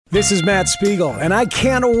This is Matt Spiegel, and I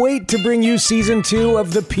can't wait to bring you Season 2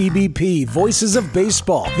 of the PBP, Voices of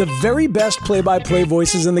Baseball. The very best play-by-play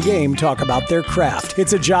voices in the game talk about their craft.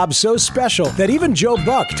 It's a job so special that even Joe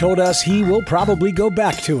Buck told us he will probably go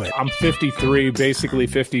back to it. I'm 53, basically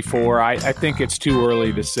 54. I think it's too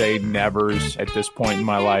early to say nevers at this point in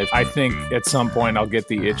my life. I think at some point I'll get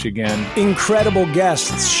the itch again. Incredible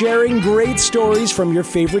guests sharing great stories from your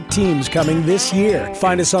favorite teams coming this year.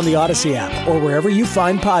 Find us on the Odyssey app or wherever you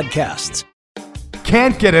find podcasts.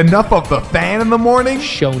 Can't get enough of the Fan in the morning?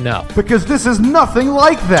 Shown up. Because this is nothing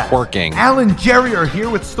like that. Working. Al and Jerry are here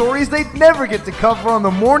with stories they'd never get to cover on the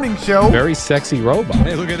morning show. Very sexy robot.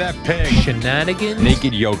 Hey, look at that pig. Shenanigans.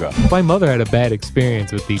 Naked yoga. My mother had a bad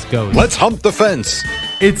experience with these ghosts. Let's hump the fence.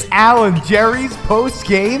 It's Al and Jerry's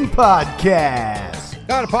post-game podcast.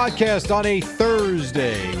 Got a podcast on a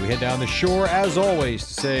Thursday. We head down the shore, as always,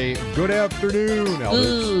 to say good afternoon, Elvis.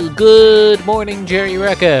 Ooh, good morning, Jerry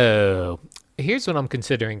Recco. Here's what I'm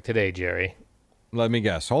considering today, Jerry. Let me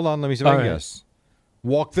guess. Hold on. Let me see if I can guess.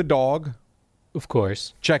 Walk the dog. Of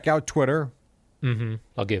course. Check out Twitter.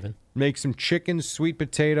 I'll give in. Make some chicken, sweet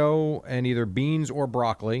potato, and either beans or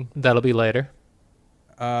broccoli. That'll be later.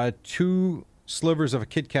 2 slivers of a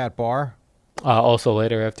Kit Kat bar. Also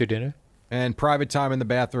later after dinner. And private time in the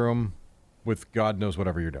bathroom with God knows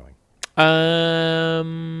whatever you're doing. I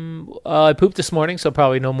pooped this morning, so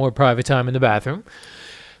probably no more private time in the bathroom.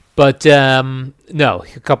 But, no,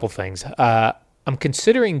 a couple things. I'm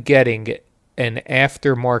considering getting an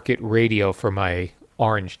aftermarket radio for my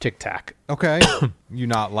orange Tic Tac. Okay. You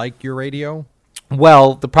not like your radio?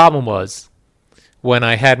 Well, the problem was when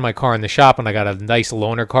I had my car in the shop and I got a nice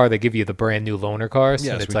loaner car, they give you the brand new loaner cars.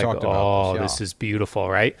 Yes, and it's we like, talked about this, yeah. This is beautiful,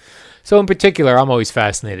 right? So in particular, I'm always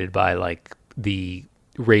fascinated by like the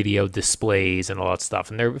radio displays and all that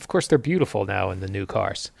stuff. And of course, they're beautiful now in the new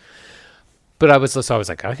cars. But I was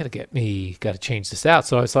like, I got to change this out.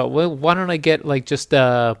 So I thought, well, why don't I get like just,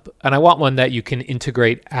 and I want one that you can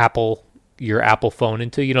integrate your Apple phone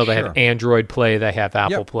into. You know, they have Android Play, they have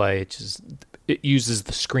Apple Play. It uses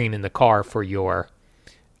the screen in the car for your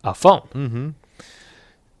phone. Mm-hmm.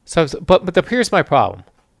 So, but here's my problem.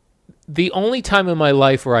 The only time in my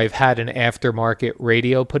life where I've had an aftermarket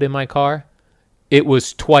radio put in my car, it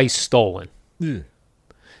was twice stolen. Yeah.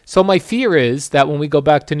 So my fear is that when we go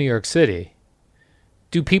back to New York City,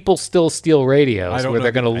 do people still steal radios where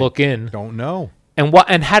they're going to look in? Don't know.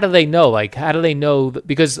 And how do they know? Like, how do they know?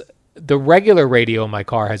 Because the regular radio in my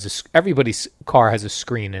car everybody's car has a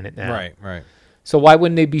screen in it now. Right. So why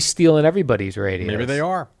wouldn't they be stealing everybody's radios? Maybe they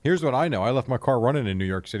are. Here's what I know. I left my car running in New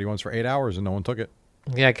York City once for 8 hours and no one took it.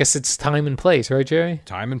 Yeah, I guess it's time and place, right, Jerry?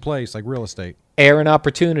 Time and place, like real estate. Air and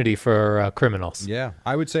opportunity for criminals. Yeah.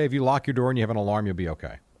 I would say if you lock your door and you have an alarm, you'll be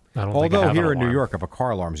okay. Although here in New York, if a car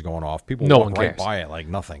alarm's going off, people no walk one right cares. by it like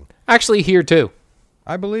nothing. Actually, here too.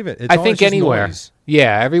 I believe it. I think anywhere. Noise.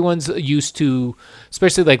 Yeah, everyone's used to,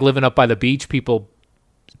 especially like living up by the beach. People's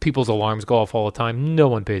alarms go off all the time. No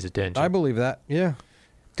one pays attention. I believe that. Yeah.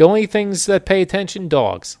 The only things that pay attention,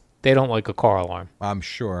 dogs. They don't like a car alarm. I'm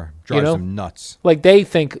sure. Drives them nuts. Like they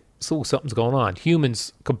think, something's going on.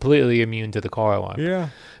 Humans completely immune to the car alarm. Yeah.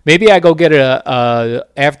 Maybe I go get a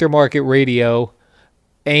aftermarket radio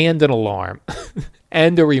and an alarm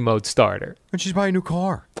and a remote starter. And she's buying a new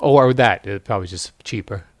car. Or that. It's probably just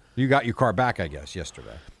cheaper. You got your car back, I guess,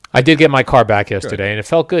 yesterday. I did get my car back yesterday, and it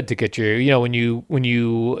felt good to get when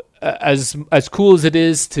you as cool as it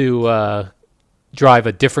is to drive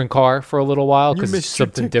a different car for a little while because it's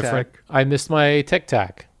something different. I missed my Tic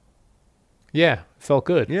Tac. Yeah, felt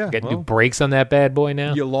good. Yeah, getting new brakes on that bad boy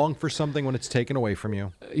now. You long for something when it's taken away from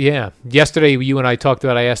you. Yeah. Yesterday, you and I talked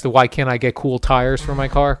about. I asked, why can't I get cool tires for my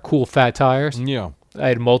car? Cool fat tires. Yeah. I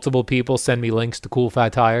had multiple people send me links to cool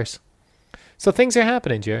fat tires. So things are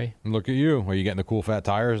happening, Jerry. Look at you. Are you getting the cool fat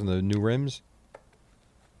tires and the new rims?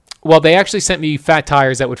 Well, they actually sent me fat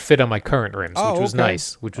tires that would fit on my current rims, which was okay.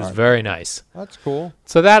 nice, which was very nice. That's cool.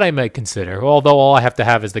 So that I might consider, although all I have to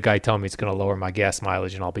have is the guy telling me it's going to lower my gas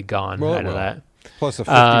mileage and I'll be gone out of that. Plus a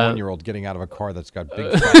 51-year-old getting out of a car that's got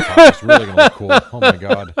big fat tires is really going to look cool. Oh, my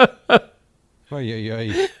God.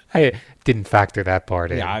 I didn't factor that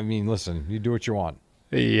part in. Yeah, I mean, listen, you do what you want.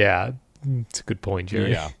 Yeah, it's a good point,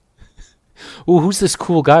 Jerry. Yeah. Ooh, who's this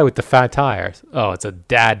cool guy with the fat tires? Oh, it's a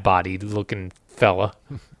dad-bodied looking fella.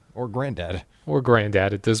 Or granddad. Or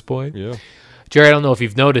granddad at this point. Yeah. Jerry, I don't know if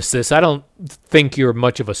you've noticed this. I don't think you're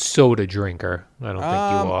much of a soda drinker. I don't think you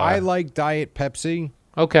are. I like Diet Pepsi.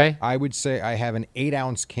 Okay. I would say I have an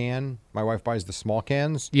 8-ounce can. My wife buys the small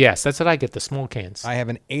cans. Yes, that's what I get, the small cans. I have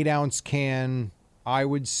an 8-ounce can, I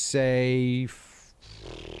would say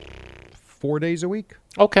 4 days a week.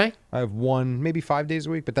 Okay. I have one, maybe 5 days a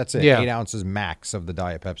week, but that's it. Yeah. 8 ounces max of the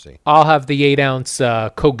Diet Pepsi. I'll have the 8-ounce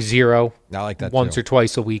Coke Zero I like that once too. or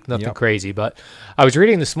twice a week. Nothing Yep. crazy. But I was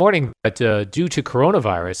reading this morning that due to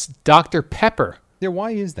coronavirus, Dr. Pepper Yeah,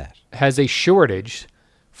 why is that? has a shortage.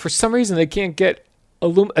 For some reason, they can't get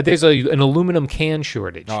there's an aluminum can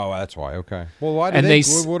shortage. Oh, that's why. Okay. Well, why do And they? they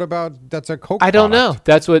s- What about that's a Coke? I don't know.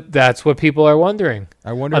 product? That's what people are wondering.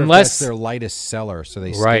 I wonder Unless if that's their lightest seller, so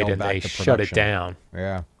they right, scale and back they the shut it production. down.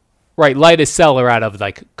 Yeah. Right, lightest seller out of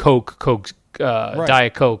like Coke,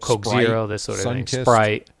 Diet Coke, Coke Sprite, Zero, this sort of thing. Sunkist.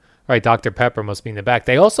 Sprite. Right, Dr. Pepper must be in the back.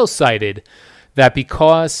 They also cited that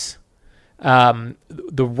because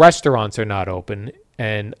the restaurants are not open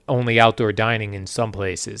and only outdoor dining in some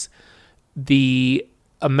places, the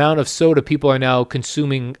amount of soda people are now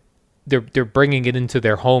consuming, they're bringing it into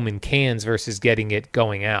their home in cans versus getting it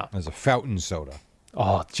going out. As a fountain soda.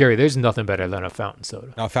 Oh, Jerry, there's nothing better than a fountain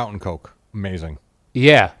soda. Fountain Coke. Amazing.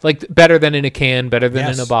 Yeah, like better than in a can, better than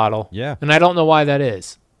Yes. in a bottle. Yeah. And I don't know why that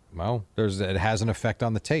is. Well, it has an effect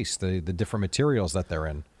on the taste, the different materials that they're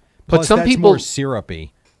in. But Plus, some that's people- more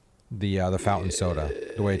syrupy. The fountain soda,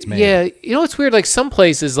 the way it's made. Yeah, you know it's weird. Like some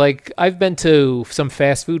places, like I've been to some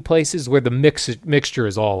fast food places where the mixture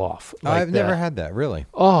is all off. Like I've never had that, really.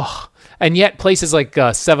 Oh, and yet places like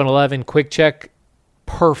 7-Eleven, Quick Check,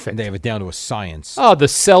 perfect. They have it down to a science. Oh, the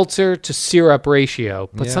seltzer to syrup ratio.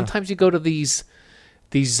 But Yeah. sometimes you go to these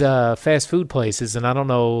fast food places, and I don't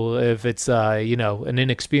know if it's an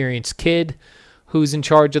inexperienced kid who's in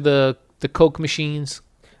charge of the Coke machines.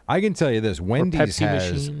 I can tell you this: Wendy's Pepsi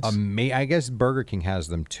has machines. I guess Burger King has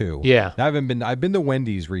them too. Yeah. I've been to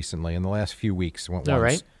Wendy's recently in the last few weeks. Went All once.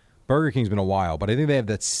 right. Burger King's been a while, but I think they have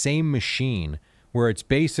that same machine where it's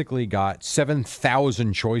basically got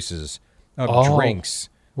 7,000 choices of Oh, drinks.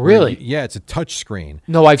 really? Yeah, it's a touch screen.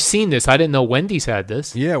 No, I've seen this. I didn't know Wendy's had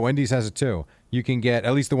this. Yeah, Wendy's has it too. You can get,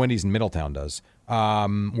 at least the Wendy's in Middletown does,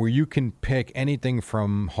 where you can pick anything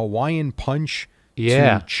from Hawaiian Punch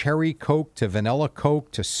Yeah. to Cherry Coke to Vanilla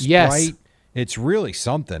Coke to Sprite. Yes. It's really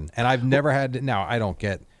something. And I've never had, now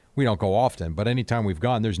we don't go often, but anytime we've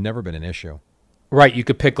gone, there's never been an issue. Right, you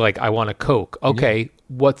could pick like I want a Coke. Okay,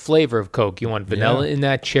 what flavor of Coke? You want vanilla Yeah. in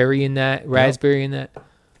that, cherry in that, raspberry in that?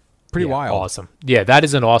 Pretty Yeah, wild. Awesome. Yeah, that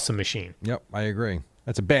is an awesome machine. Yep, I agree.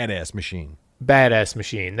 That's a badass machine. Badass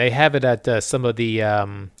machine. They have it at some of the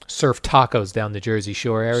surf tacos down the Jersey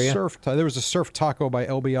Shore area. There was a surf taco by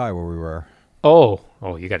LBI where we were. Oh,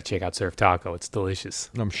 you got to check out Surf Taco. It's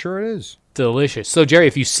delicious. I'm sure it is. Delicious. So, Jerry,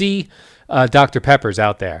 if you see Dr. Peppers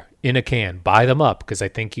out there in a can, buy them up because I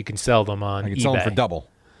think you can sell them on I can eBay. sell them for double.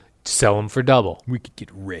 Sell them for double. We could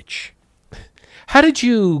get rich. How did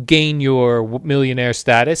you gain your millionaire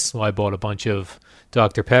status? Well, I bought a bunch of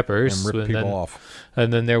Dr. Peppers. And rip people then, off.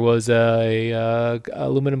 And then there was a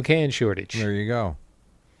aluminum can shortage. There you go.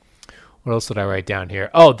 What else did I write down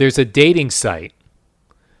here? Oh, there's a dating site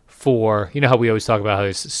for, you know how we always talk about how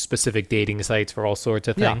there's specific dating sites for all sorts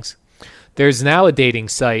of Yeah. things? There's now a dating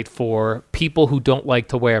site for people who don't like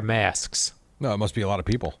to wear masks. No, it must be a lot of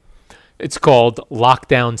people. It's called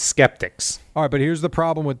Lockdown Skeptics. All right, but here's the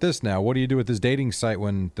problem with this now. What do you do with this dating site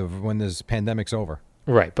when this pandemic's over?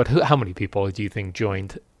 Right, but how many people do you think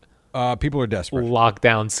joined People are desperate.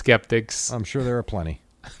 Lockdown Skeptics? I'm sure there are plenty.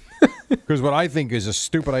 Because what I think is a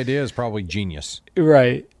stupid idea is probably genius.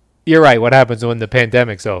 Right. You're right. What happens when the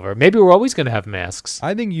pandemic's over? Maybe we're always going to have masks.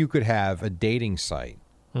 I think you could have a dating site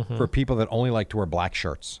for people that only like to wear black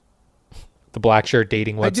shirts. The black shirt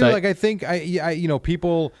dating website. I do. Like, I think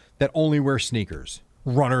people that only wear sneakers,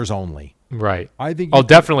 runners only. Right. I think.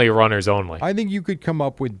 Definitely runners only. I think you could come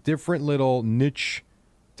up with different little niche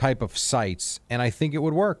type of sites, and I think it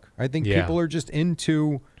would work. I think Yeah. people are just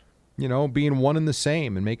into, being one and the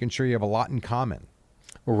same and making sure you have a lot in common.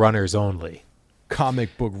 Runners only.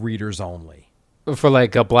 Comic book readers only. For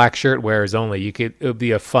like a black shirt wearers only, it would be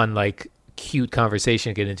a fun, like, cute conversation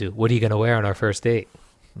to get into. What are you going to wear on our first date?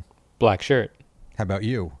 Black shirt. How about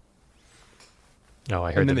you? No,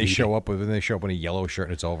 I heard And then the they meeting. show up in a yellow shirt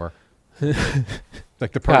and it's over.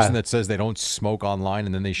 Like the person that says they don't smoke online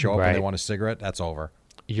and then they show up and they Right. want a cigarette, that's over.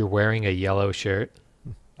 You're wearing a yellow shirt?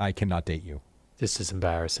 I cannot date you. This is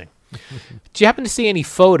embarrassing. Do you happen to see any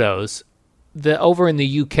photos over in the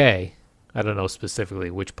UK? I don't know specifically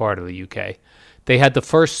which part of the UK. They had the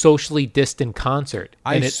first socially distant concert.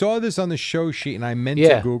 I and saw this on the show sheet and I meant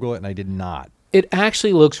Yeah. to Google it and I did not. It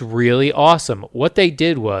actually looks really awesome. What they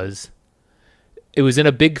did was, it was in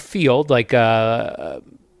a big field, like a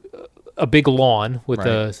big lawn with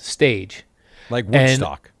a Right. stage. Like And-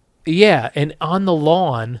 Woodstock. Yeah, and on the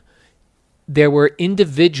lawn, there were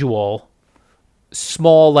individual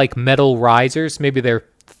small, like, metal risers. Maybe they're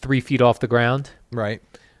 3 feet off the ground Right.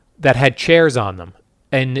 that had chairs on them,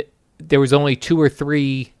 and there was only 2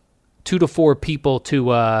 to 4 people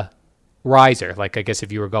to riser. Like, I guess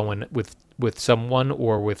if you were going with someone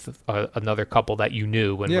or with another couple that you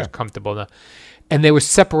knew and Yeah. was comfortable enough. And they were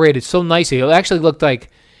separated so nicely. It actually looked like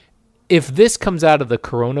if this comes out of the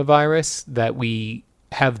coronavirus, that we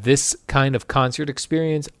have this kind of concert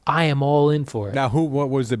experience, I am all in for it. Now, what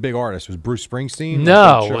was the big artist? Was Bruce Springsteen?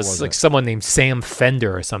 No, What show it was like someone named Sam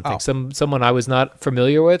Fender or something. Oh. Someone I was not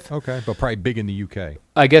familiar with. Okay, but probably big in the UK.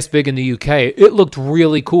 I guess big in the UK. It looked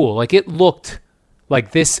really cool. Like, it looked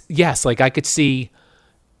like this. Yes, like I could see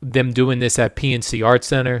them doing this at PNC Art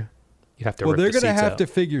Center. You'd have to Well, rip they're the going to seats have out. to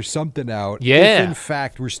figure something out. Yeah. If, in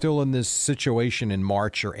fact, we're still in this situation in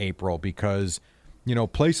March or April because,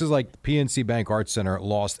 places like PNC Bank Art Center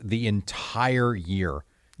lost the entire year.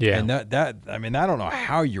 Yeah. And that I mean, I don't know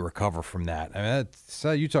how you recover from that. I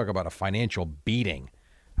mean, you talk about a financial beating.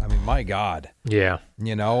 I mean, my God. Yeah.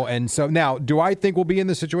 And so now, do I think we'll be in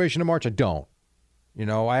this situation in March? I don't.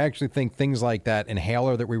 I actually think things like that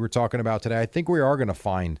inhaler that we were talking about today, I think we are going to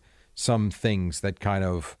find some things that kind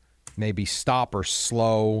of maybe stop or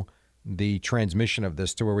slow the transmission of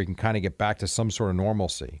this to where we can kind of get back to some sort of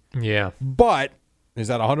normalcy. Yeah. But is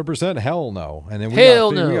that 100%? Hell no. And then we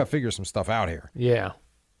Hell got no. to figure some stuff out here. Yeah.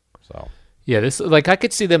 So Yeah, this, like, I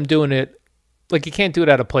could see them doing it. Like, you can't do it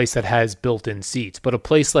at a place that has built-in seats, but a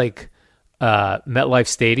place like MetLife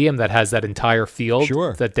Stadium that has that entire field,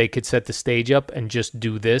 Sure. that they could set the stage up and just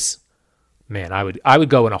do this. Man, I would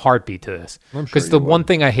go in a heartbeat to this. I'm sure Because you the would. one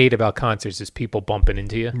thing I hate about concerts is people bumping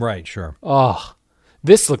into you. right, sure. Oh,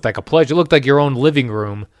 this looked like a pleasure. It looked like your own living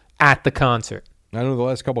room at the concert. I know the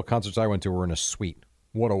last couple of concerts I went to were in a suite.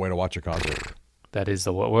 What a way to watch a concert. That is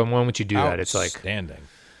the when would you do that? It's like, Outstanding.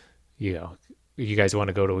 You guys want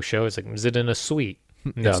to go to a show? It's like, is it in a suite?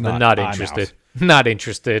 No, It's they're not. not I'm interested. Not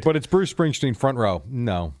interested. But it's Bruce Springsteen front row.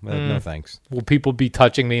 No, no thanks. Will people be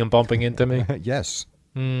touching me and bumping into me? Yes.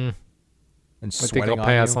 And I think sweating I'll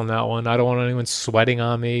pass on on that one. I don't want anyone sweating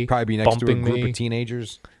on me. Probably be next to a bumping group me. of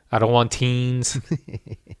teenagers. I don't want teens.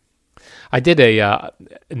 I did and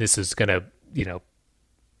this is gonna,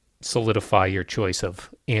 solidify your choice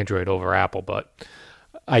of Android over Apple, but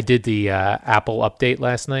I did the Apple update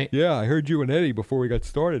last night. Yeah, I heard you and Eddie before we got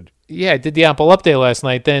started. Yeah, I did the Apple update last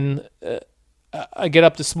night. Then I get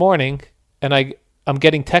up this morning and I'm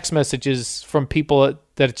getting text messages from people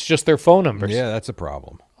that it's just their phone numbers. Yeah, that's a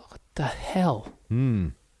problem. What the hell?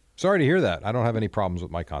 Sorry to hear that. I don't have any problems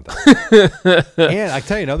with my contacts. And I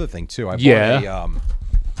tell you another thing too.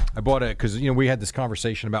 I bought it because we had this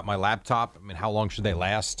conversation about my laptop. I mean, how long should they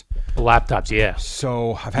last? Laptops, yeah.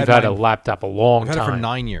 So I've You've had had a laptop a long I've had time. it for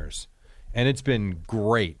 9 years, and it's been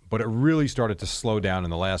great. But it really started to slow down in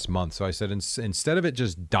the last month. So I said, instead of it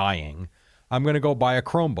just dying, I'm going to go buy a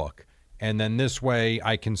Chromebook, and then this way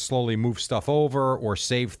I can slowly move stuff over or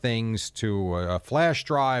save things to a flash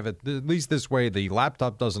drive. At least this way, the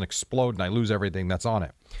laptop doesn't explode and I lose everything that's on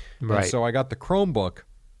it. Right. And so I got the Chromebook.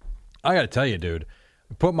 I got to tell you, dude.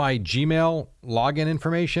 Put my Gmail login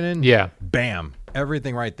information in. Yeah. Bam.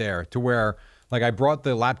 Everything right there to where, like, I brought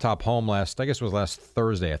the laptop home last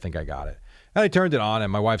Thursday, I think I got it. And I turned it on,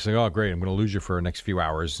 and my wife's like, oh, great, I'm going to lose you for the next few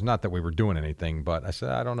hours. Not that we were doing anything, but I said,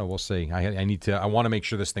 I don't know. We'll see. I want to make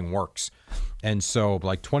sure this thing works. And so,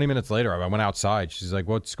 like, 20 minutes later, I went outside. She's like,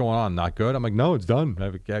 what's going on? Not good? I'm like, no, it's done.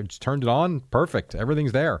 I just turned it on. Perfect.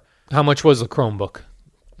 Everything's there. How much was the Chromebook?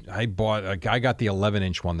 I got the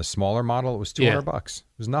 11-inch one, the smaller model. It was $200. It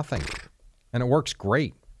was nothing, and it works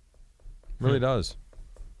great. It really does.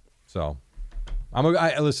 So,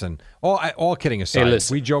 listen. All kidding aside,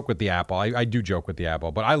 listen. we joke with the Apple. I do joke with the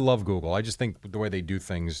Apple, but I love Google. I just think the way they do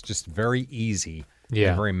things just very easy,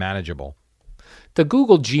 and very manageable. The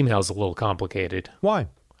Google Gmail's a little complicated. Why?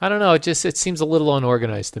 I don't know. It seems a little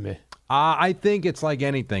unorganized to me. I think it's like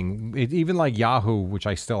anything, even like Yahoo, which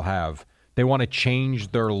I still have. They want to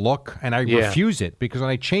change their look, and I refuse it because when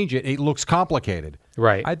I change it, it looks complicated.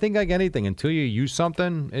 Right. I think like anything, until you use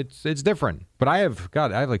something, it's different. But I have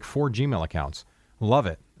like 4 Gmail accounts. Love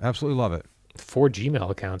it. Absolutely love it. 4 Gmail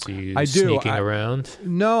accounts are you I do. sneaking around?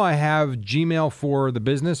 No, I have Gmail for the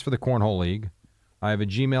business for the Cornhole League. I have a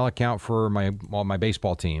Gmail account for my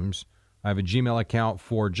baseball teams. I have a Gmail account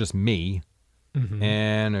for just me. Mm-hmm.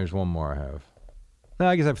 And there's one more I have. No,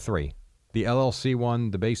 I guess I have 3. The LLC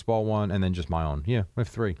one, the baseball one, and then just my own. Yeah, I have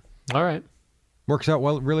 3. All right. Works out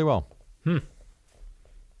really well. Might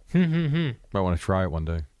want to try it one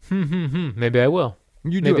day. Maybe I will.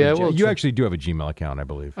 You Maybe I will. You actually do have a Gmail account, I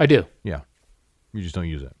believe. I do. Yeah. You just don't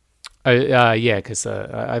use it. Yeah, because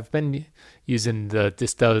I've been using the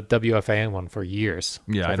WFAN one for years.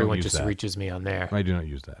 Yeah, So I don't everyone use just that. reaches me on there. I do not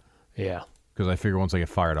use that Yeah, because I figure once I get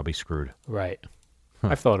fired, I'll be screwed. right.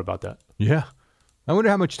 I've thought about that. Yeah. I wonder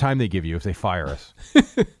how much time they give you if they fire us.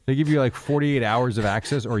 They give you like 48 hours of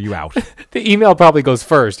access, or are you out? The email probably goes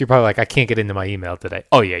first. You're probably like, I can't get into my email today.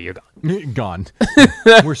 Oh yeah, you're gone. Gone.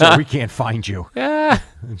 We're sorry, we can't find you. Yeah,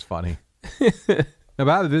 It's funny.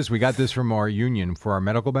 About this, we got this from our union for our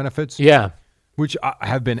medical benefits, yeah. which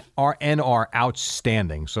have been are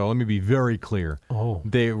outstanding. So let me be very clear. Oh.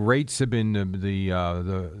 The rates have been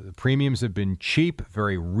the premiums have been cheap,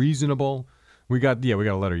 very reasonable. We got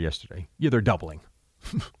a letter yesterday. Yeah, they're doubling.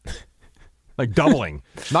 Like doubling.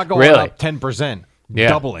 Not going Really? up 10%. Yeah.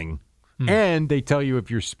 Doubling. And they tell you if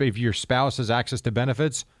your spouse has access to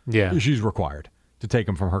benefits, Yeah. she's required to take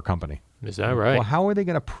them from her company. Is that right? Well, how are they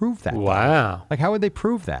going to prove that? Wow. Like, how would they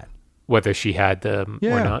prove that? Whether she had them or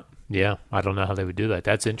Yeah. not. Yeah, I don't know how they would do that.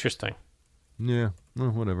 That's interesting. Yeah,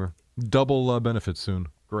 well, whatever. Double benefits soon.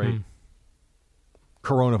 Great.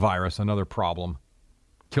 Coronavirus, another problem.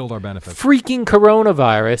 Killed our benefits. Freaking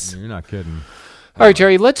coronavirus. You're not kidding. All right,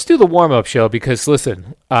 Jerry, let's do the warm-up show because,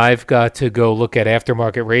 listen, I've got to go look at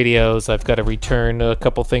aftermarket radios. I've got to return a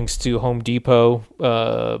couple things to Home Depot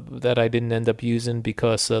that I didn't end up using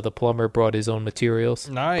because the plumber brought his own materials.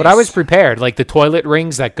 Nice. But I was prepared, like the toilet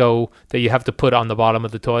rings that you have to put on the bottom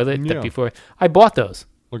of the toilet. Yeah. That before I bought those.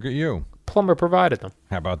 Look at you. Plumber provided them.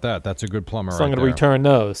 How about that? That's a good plumber So right I'm going to there. return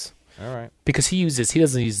those All right. because he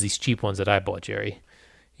doesn't use these cheap ones that I bought, Jerry.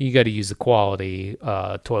 You got to use the quality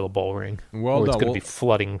toilet bowl ring, Well or it's done. going to Well, be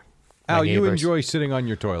flooding my Al, you neighbors. enjoy sitting on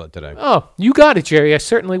your toilet today. Oh, you got it, Jerry. I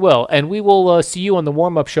certainly will. And we will see you on the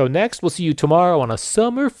warm-up show next. We'll see you tomorrow on a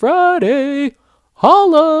Summer Friday.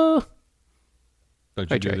 Holla! Don't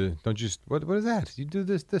Hi, you do Jerry. the, don't you, what is that? You do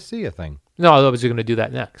this, the Sia thing. No, I was going to do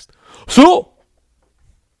that next. So,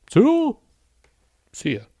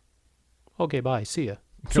 see ya. Okay, bye. See ya.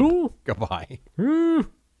 So, Goodbye.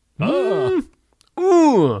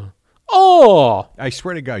 oh. I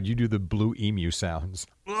swear to God, you do the blue emu sounds.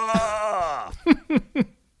 Are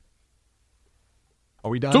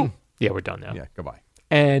we done? So, yeah, we're done now. Yeah, goodbye.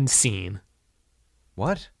 And scene.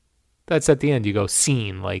 What? That's at the end. You go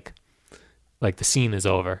scene, like the scene is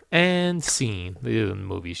over. And scene. They do it in the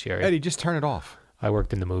movies, Sherry. Eddie, just turn it off. I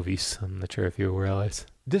worked in the movies. I'm not sure if you realize.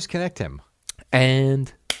 Disconnect him.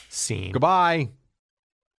 And scene. Goodbye.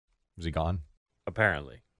 Is he gone?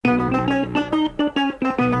 Apparently.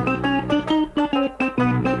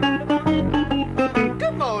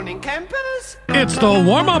 Good morning, campers. It's the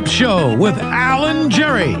warm-up show with Alan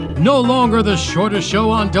Jerry. No longer the shortest show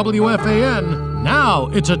on WFAN. Now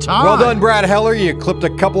it's a tie. Well done, Brad Heller. You clipped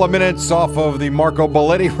a couple of minutes off of the Marco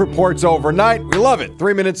Belletti reports overnight. We love it.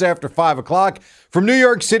 3 minutes after 5 o'clock. From New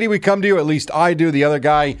York City, we come to you. At least I do. The other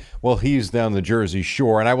guy, well, he's down the Jersey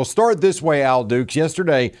Shore. And I will start this way, Al Dukes.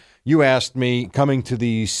 Yesterday, you asked me, coming to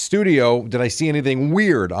the studio, did I see anything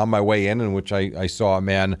weird on my way in which I saw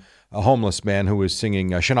a homeless man who was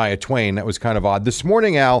singing Shania Twain. That was kind of odd. This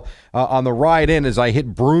morning, Al, on the ride in, as I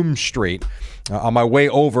hit Broome Street, on my way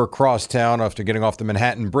over across town after getting off the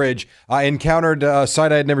Manhattan Bridge, I encountered a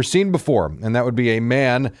sight I had never seen before, and that would be a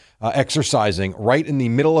man exercising right in the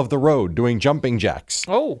middle of the road, doing jumping jacks.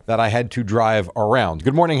 Oh. That I had to drive around.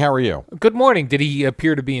 Good morning. How are you? Good morning. Did he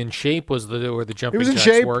appear to be in shape? Were the He jumping was in jacks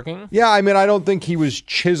shape. working? Yeah, I mean, I don't think he was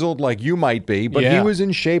chiseled like you might be, but he Yeah. was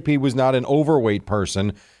in shape. He was not an overweight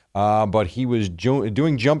person, but he was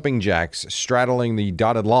doing jumping jacks, straddling the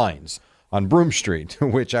dotted lines on Broome Street,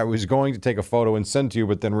 which I was going to take a photo and send to you,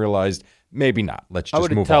 but then realized maybe not. Let's I just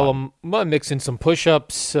would move tell on. him, mix in some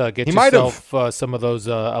push-ups, get He might yourself some of those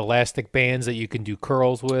elastic bands that you can do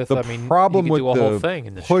curls with. The I mean, problem you with could do a the whole thing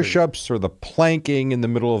in the street. push-ups or the planking in the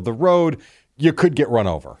middle of the road, you could get run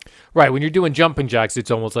over. Right, when you're doing jumping jacks,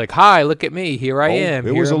 it's almost like, hi, look at me, here I am.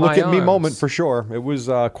 It here was a are look my at me arms." moment for sure. It was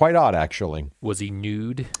quite odd, actually. Was he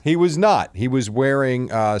nude? He was not. He was wearing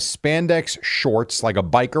spandex shorts like a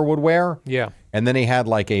biker would wear. Yeah. And then he had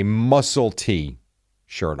like a muscle tee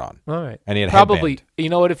shirt on. All right. And he had a Probably, headband. you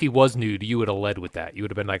know what, if he was nude, you would have led with that. You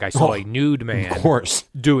would have been like, I saw a nude man Of course.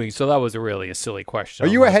 doing, so that was really a silly question. Are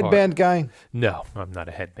on you a my part. headband guy? No, I'm not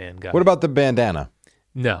a headband guy. What about the bandana?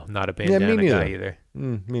 No, not a Yeah, bandana me neither. guy either.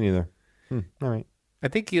 Me neither. All right. I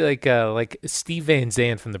think he like Steve Van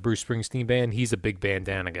Zandt from the Bruce Springsteen band. He's a big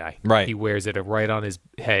bandana guy. Right. He wears it right on his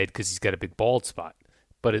head because he's got a big bald spot.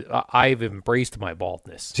 But I've embraced my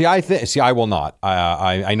baldness. See, I will not.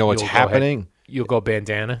 I know what's You'll go ahead- happening. You'll go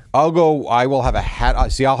bandana. I will have a hat.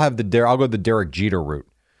 I'll go the Derek Jeter route.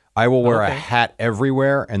 I will wear a Okay. hat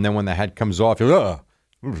everywhere, and then when the hat comes off, you'll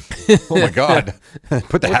Oh my God!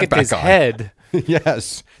 Put the Look hat at back his on. head.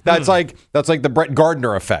 Yes, that's like the Brett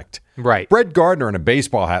Gardner effect. Right. Brett Gardner in a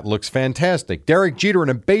baseball hat looks fantastic. Derek Jeter in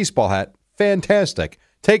a baseball hat, fantastic.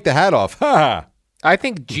 Take the hat off. Ha! I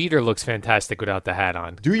think Jeter looks fantastic without the hat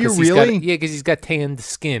on. Do you 'Cause he's got- really? yeah, because he's got tanned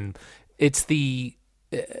skin. It's the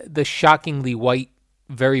shockingly white,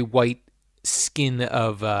 very white skin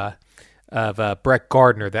of Brett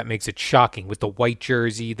Gardner that makes it shocking with the white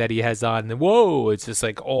jersey that he has on. And whoa, it's just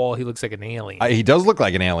like, he looks like an alien. He does look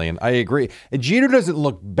like an alien. I agree. And Jeter doesn't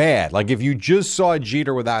look bad. Like if you just saw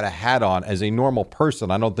Jeter without a hat on as a normal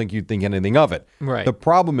person, I don't think you'd think anything of it. Right. The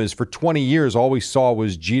problem is for 20 years, all we saw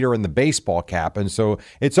was Jeter in the baseball cap. And so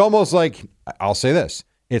it's almost like, I'll say this,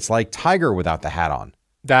 it's like Tiger without the hat on.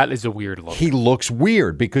 That is a weird look. He looks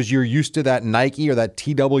weird because you're used to that Nike or that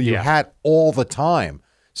TW hat all the time.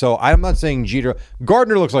 So I'm not saying Jeter.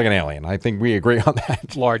 Gardner looks like an alien. I think we agree on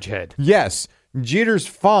that. Large head. Yes, Jeter's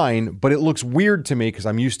fine, but it looks weird to me because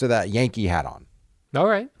I'm used to that Yankee hat on. All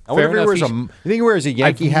right. I wonder Fair if enough. you think he wears a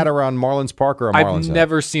Yankee hat around Marlins Park or a I've Marlins hat?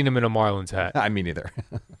 never seen him in a Marlins hat. I mean, neither.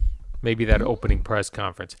 Maybe that opening press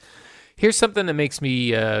conference. Here's something that makes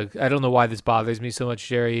me, I don't know why this bothers me so much,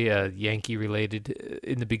 Jerry, Yankee related.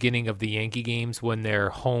 In the beginning of the Yankee games, when they're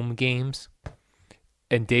home games,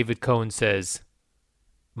 and David Cohn says,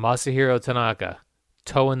 Masahiro Tanaka,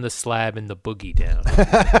 towing the slab in the boogie down.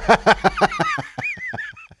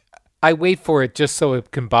 I wait for it just so it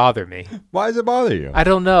can bother me. Why does it bother you? I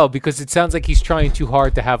don't know, because it sounds like he's trying too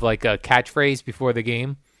hard to have like a catchphrase before the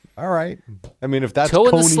game. All right. I mean, if that's Towing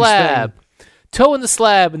the Coney's slab. thing. Towing the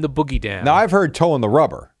slab and the boogie down. Now, I've heard towing the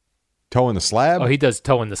rubber. Towing the slab? Oh, he does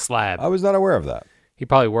towing the slab. I was not aware of that. He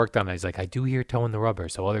probably worked on it. He's like, I do hear towing the rubber,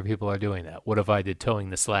 so other people are doing that. What if I did towing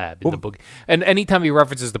the slab in the boogie? And anytime he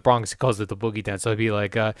references the Bronx, he calls it the boogie down. So he'd be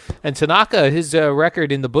like, and Tanaka, his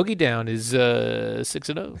record in the boogie down is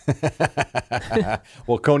 6-0.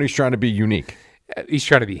 Well, Coney's trying to be unique. He's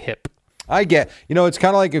trying to be hip. I get, it's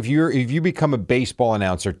kind of like if you become a baseball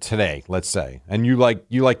announcer today, let's say, and you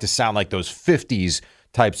like to sound like those 50s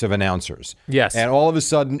types of announcers. Yes. And all of a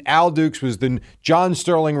sudden, Al Dukes John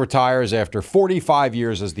Sterling retires after 45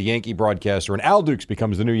 years as the Yankee broadcaster, and Al Dukes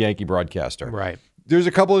becomes the new Yankee broadcaster. Right. There's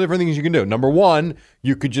a couple of different things you can do. Number one,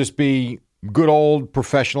 you could just be good old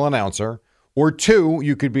professional announcer, or two,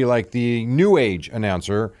 you could be like the new age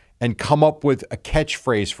announcer and come up with a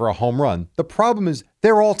catchphrase for a home run. The problem is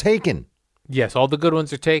they're all taken. Yes, all the good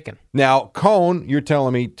ones are taken. Now, cone, you're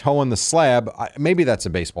telling me towing the slab. Maybe that's a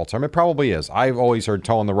baseball term. It probably is. I've always heard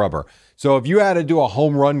towing the rubber. So if you had to do a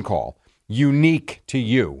home run call, unique to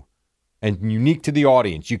you and unique to the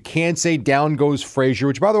audience, you can't say down goes Frazier,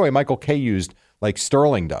 which, by the way, Michael Kay used like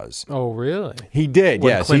Sterling does. Oh, really? He did,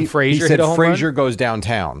 When yes. Clint He Frazier said hit a home Frazier run? goes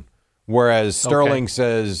downtown, whereas Sterling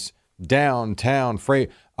says downtown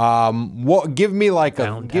Frazier. Give me a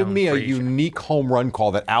Frazier. unique home run call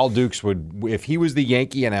that Al Dukes would, if he was the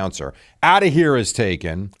Yankee announcer. Out of here is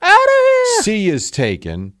taken. Out of here! C is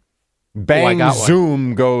taken. Bang, got one.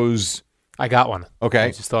 zoom goes. I got one. Okay.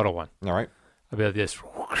 I just thought of one. All right. I'll be like this.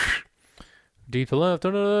 Deep to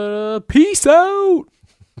left. Peace out.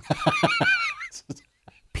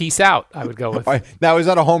 Peace out, I would go with. All right. Now, is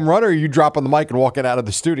that a home run or are you dropping the mic and walking out of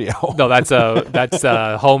the studio? No, that's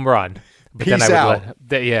a home run. But Peace out.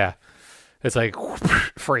 Yeah. It's like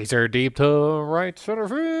Fraser deep to right center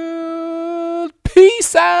field.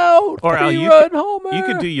 Peace out. Or Al, you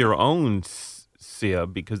could do your own Sia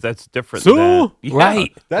because that's different. So? than,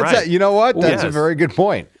 Right. That's right. You know what? That's a Yes. very good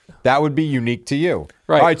point. That would be unique to you.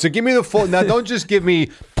 Right. All right. So give me the full. Now, don't just give me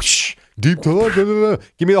deep to left.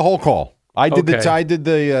 Give me the whole call. I did Okay. I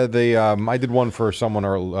did one for someone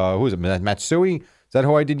or who is it? Matsui? Is that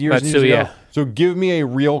who I did years and years Matsui, ago? yeah. So give me a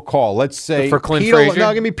real call. Let's say For Clint Pete Frazier?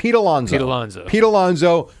 No, give me Pete Alonso. Pete Alonso. Pete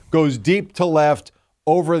Alonso goes deep to left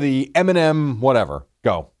over the Eminem whatever.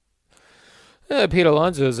 Go. Pete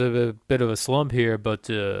Alonso's a bit of a slump here, but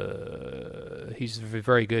he's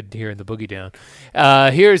very good here in the boogie down.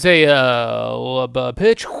 Here's a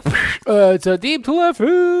pitch. It's a deep to left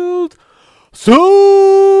field. So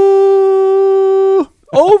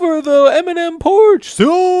over the Eminem porch.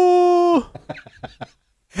 So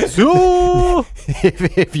If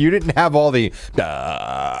you didn't have all the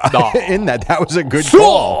in that was a good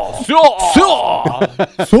call.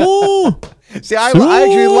 See, I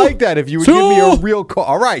actually like that. If you would give me a real call.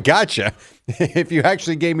 All right, gotcha. If you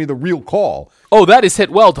actually gave me the real call. Oh, that is hit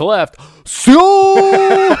well to left.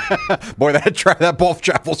 Boy, that ball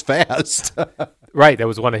travels fast. Right, that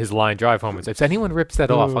was one of his line drive homers. If anyone rips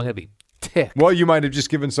that off, I'm going to be ticked. Well, you might have just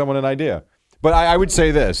given someone an idea. But I would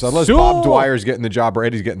say this, unless So- Bob Dwyer's getting the job or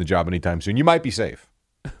Eddie's getting the job anytime soon, you might be safe.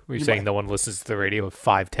 Were you saying no one listens to the radio at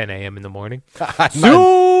 5:10 a.m. in the morning?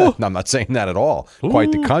 No, I'm not saying that at all.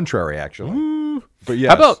 Quite the contrary, actually. But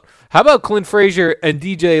yes. How about Clint Frazier and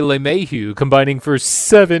DJ LeMahieu combining for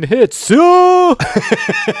 7 hits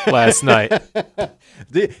last night?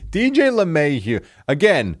 DJ LeMahieu.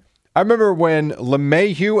 Again, I remember when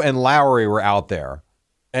LeMahieu and Lowry were out there.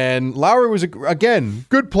 And Lowry was, again,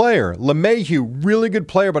 good player. LeMahieu, really good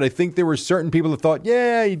player, but I think there were certain people that thought,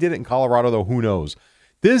 yeah, he did it in Colorado, though who knows.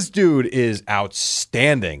 This dude is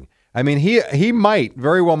outstanding. I mean, he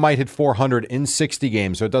very well might hit 400 in 60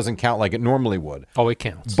 games, so it doesn't count like it normally would. Oh, it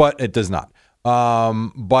counts. But it does not.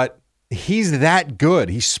 But he's that good.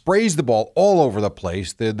 He sprays the ball all over the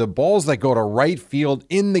place. The balls that go to right field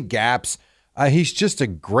in the gaps. He's just a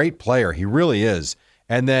great player. He really is.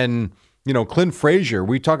 And then, Clint Frazier,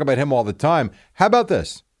 we talk about him all the time. How about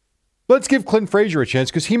this? Let's give Clint Frazier a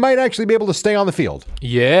chance because he might actually be able to stay on the field.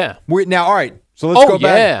 Yeah. Now, all right. So let's go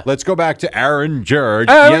back. Yeah. Let's go back to Aaron Judge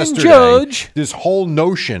yesterday. Judge. This whole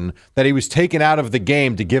notion that he was taken out of the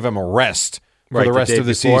game to give him a rest for the rest of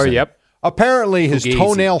the season. Yep. Apparently, his Fugazi.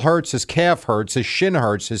 toenail hurts, his calf hurts, his shin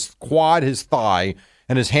hurts, his quad, his thigh,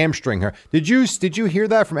 and his hamstring hurt. Did you hear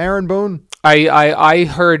that from Aaron Boone? I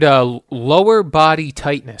heard lower body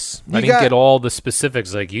tightness. I didn't get all the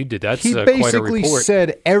specifics like you did. That's he quite a basically report.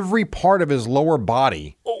 said every part of his lower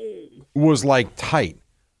body was like tight.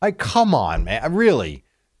 Like, come on, man. Really?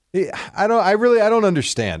 I don't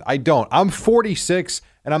understand. I don't. I'm 46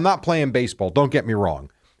 and I'm not playing baseball. Don't get me wrong.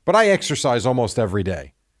 But I exercise almost every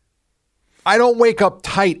day. I don't wake up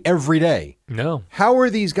tight every day. No. How are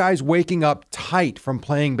these guys waking up tight from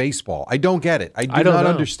playing baseball? I don't get it. I do not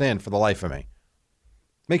understand for the life of me.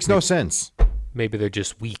 Makes no sense. Maybe they're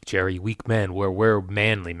just weak, Jerry. Weak men. We're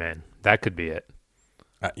manly men. That could be it.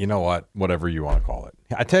 You know what? Whatever you want to call it.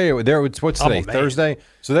 I tell you, what's today? Man. Thursday?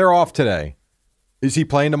 So they're off today. Is he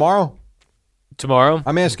playing tomorrow? Tomorrow?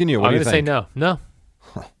 I'm asking you. What do you think? I'm going to say no.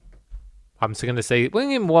 No. I'm just going to say, we'll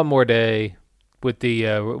give him one more day with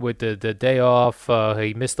the day off.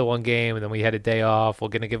 He missed the one game, and then we had a day off. We're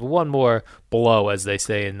going to give one more blow, as they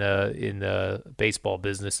say in the baseball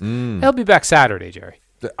business. He'll be back Saturday, Jerry.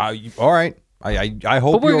 All right. I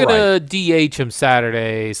hope but we're you're gonna right. DH him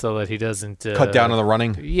Saturday so that he doesn't cut down on the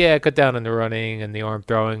running. Yeah, cut down on the running and the arm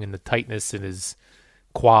throwing and the tightness in his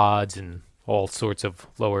quads and all sorts of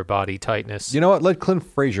lower body tightness. You know what? Let Clint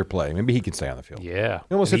Frazier play. Maybe he can stay on the field. Yeah,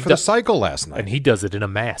 He almost hit for the cycle last night. and he does it in a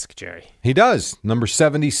mask, Jerry. He does. Number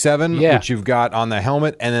 77, Yeah. which you've got on the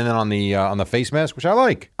helmet, and then on the face mask, which I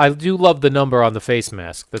like. I do love the number on the face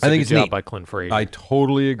mask. That's I a think good it's job neat. by Clint Frazier. I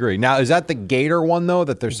totally agree. Now, is that the Gator one though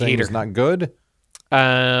that they're saying Gator. is not good?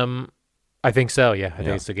 I think so. Yeah, I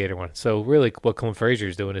think it's the Gator one. So really, what Clint Frazier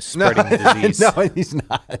is doing is spreading the disease. No, he's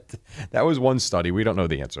not. That was one study. We don't know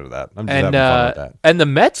the answer to that. I'm just having fun with that. And the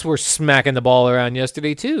Mets were smacking the ball around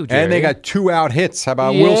yesterday too, Jerry. And they got 2 out hits. How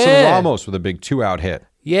about Yeah. Wilson Ramos with a big 2 out hit?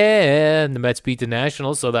 Yeah, and the Mets beat the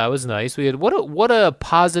Nationals, so that was nice. We had what a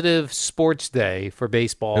positive sports day for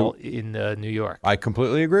baseball in New York. I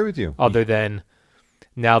completely agree with you. Other than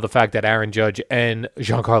now the fact that Aaron Judge and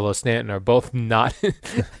Giancarlo Stanton are both not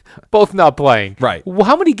playing. Right.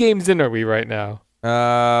 How many games in are we right now?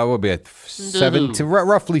 We'll be at 17,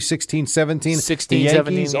 roughly 16, 17. 16, the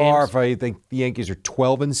 17 Yankees are, games. I think the Yankees are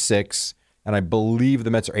 12-6, and I believe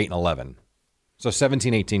the Mets are 8-11. So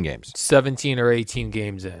 17, 18 games. 17 or 18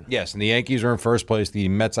 games in. Yes, and the Yankees are in first place. The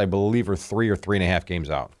Mets, I believe, are 3 or 3.5 games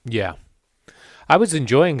out. Yeah. I was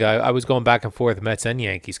enjoying. I was going back and forth Mets and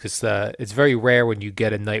Yankees because it's very rare when you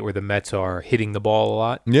get a night where the Mets are hitting the ball a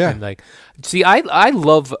lot. Yeah. And see, I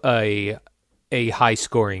love a high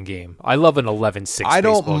scoring game. I love an 11-6. I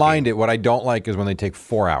don't mind it. What I don't like is when they take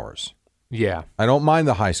 4 hours. Yeah. I don't mind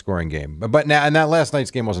the high scoring game. But now, and that last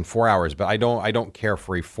night's game wasn't 4 hours, but I don't care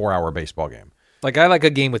for a 4-hour baseball game. Like I like a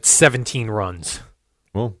game with 17 runs.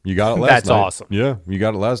 Well, you got it last That's night. awesome. Yeah, you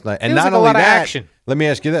got it last night. And It was not like a only lot of that, action. let me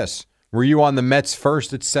ask you this. Were you on the Mets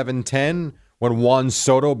first at 7:10 when Juan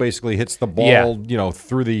Soto basically hits the ball,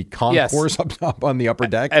 through the concourse up on the upper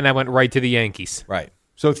deck? And I went right to the Yankees. Right.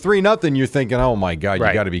 So 3-0, you're thinking, oh my God, Right.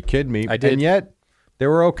 you got to be kidding me. I did. And yet, they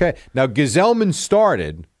were okay. Now, Gazelman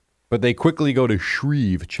started, but they quickly go to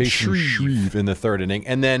Shreve, chasing Shreve in the third inning.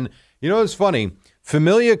 And then, what's funny?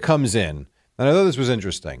 Familia comes in, and I thought this was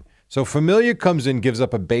interesting. So Familia comes in, gives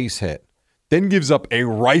up a base hit, then gives up a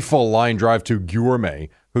rifle line drive to Gourmet,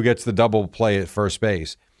 who gets the double play at first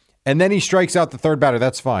base. And then he strikes out the third batter.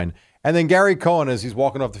 That's fine. And then Gary Cohen, as he's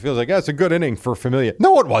walking off the field, is like, that's a good inning for Familia.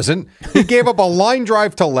 No, it wasn't. He gave up a line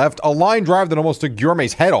drive to left, a line drive that almost took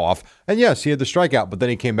Gourmet's head off. And yes, he had the strikeout, but then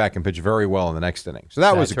he came back and pitched very well in the next inning. So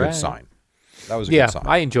that was a good sign. That was a good sign.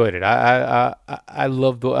 I enjoyed it. I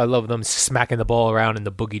love them smacking the ball around in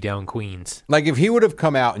the boogie down Queens. Like if he would have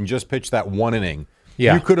come out and just pitched that one inning,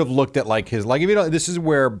 Yeah. you could have looked at like his like if you know this is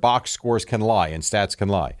where box scores can lie and stats can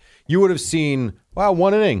lie. You would have seen, wow,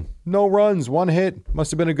 one inning, no runs, one hit,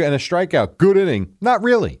 must have been and a strikeout, good inning. Not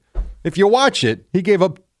really. If you watch it, he gave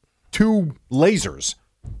up 2 lasers.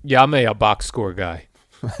 Yeah, I'm a box score guy.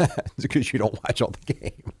 It's because you don't watch all the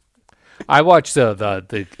game. I watch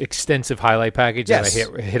the extensive highlight package Yes.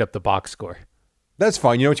 and I hit up the box score. That's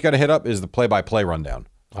fine. You know what you got to hit up is the play-by-play rundown.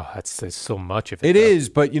 Oh, there's so much of it. It though. is,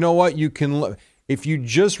 but you know what? You can if you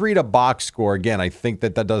just read a box score, again, I think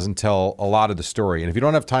that doesn't tell a lot of the story. And if you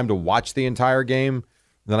don't have time to watch the entire game,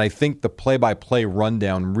 then I think the play-by-play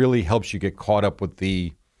rundown really helps you get caught up with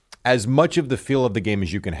as much of the feel of the game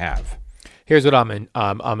as you can have. Here's what I'm in.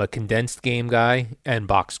 I'm a condensed game guy and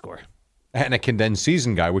box score. And a condensed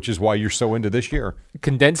season guy, which is why you're so into this year.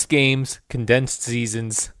 Condensed games, condensed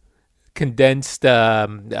seasons, condensed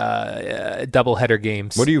doubleheader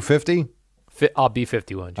games. What are you, 50? I'll be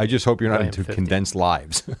 51. I just hope you're not I am into 50. condensed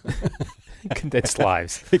lives. Condensed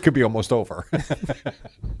lives. It could be almost over.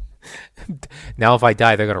 Now, if I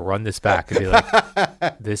die, they're gonna run this back and be like,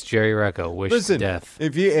 "This Jerry Recco wished Listen, death."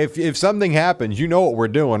 if something happens, you know what we're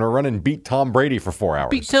doing. We're running beat Tom Brady for 4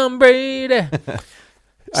 hours. Beat Tom Brady.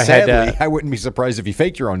 Sadly, I wouldn't be surprised if you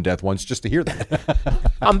faked your own death once just to hear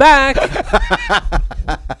that. I'm back.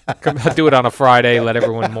 I'll do it on a Friday. Let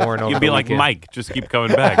everyone mourn over You'd be the like weekend. Mike, just keep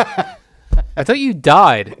coming back. I thought you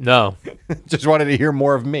died. No, Just wanted to hear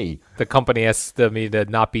more of me. the company asked me to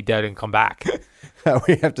not be dead and come back.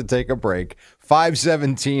 We have to take a break.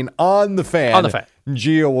 5:17 on the fan. On the Fan.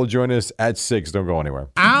 Gio will join us at 6. Don't go anywhere.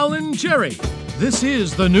 Alan Jerry. This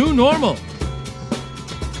is the new normal.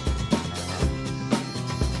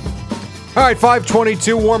 All right,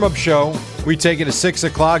 5:22 warm-up show. We take it to 6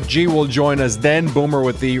 o'clock. G will join us then. Boomer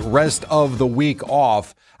with the rest of the week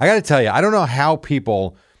off. I got to tell you, I don't know how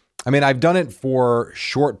people. I mean, I've done it for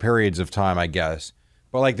short periods of time, I guess.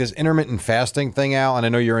 But like this intermittent fasting thing, Al, and I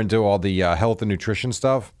know you're into all the health and nutrition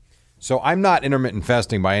stuff. So I'm not intermittent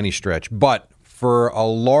fasting by any stretch. But for a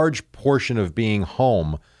large portion of being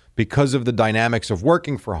home, because of the dynamics of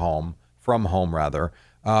working from home,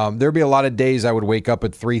 there'd be a lot of days I would wake up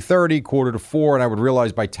at 3:30, 3:45, and I would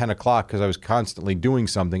realize by 10 o'clock, because I was constantly doing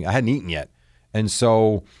something, I hadn't eaten yet. And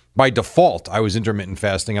so by default, I was intermittent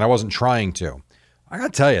fasting, and I wasn't trying to. I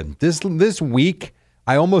got to tell you, this week,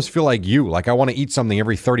 I almost feel like you. Like I want to eat something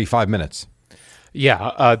every 35 minutes.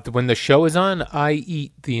 Yeah, when the show is on, I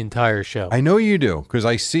eat the entire show. I know you do, because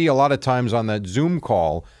I see a lot of times on that Zoom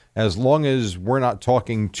call, as long as we're not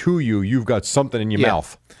talking to you, you've got something in your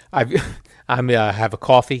mouth. I have a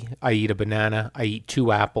coffee. I eat a banana. I eat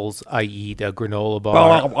 2 apples. I eat a granola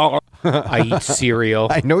bar. I eat cereal.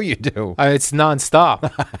 I know you do. It's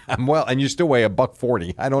nonstop. Well, and you still weigh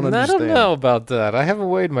 $140. I don't understand. I don't know about that. I haven't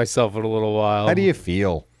weighed myself in a little while. How do you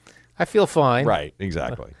feel? I feel fine. Right,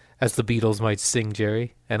 exactly. As the Beatles might sing,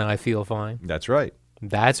 Jerry, and I feel fine. That's right.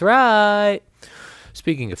 That's right.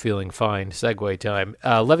 Speaking of feeling fine, segue time.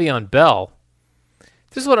 Le'Veon Bell.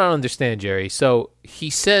 This is what I don't understand, Jerry. So he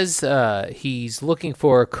says he's looking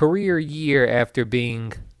for a career year after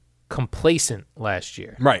being complacent last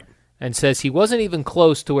year. Right. And says he wasn't even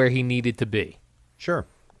close to where he needed to be. Sure.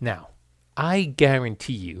 Now, I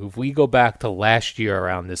guarantee you, if we go back to last year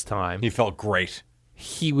around this time, He felt great.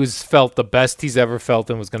 he felt the best he's ever felt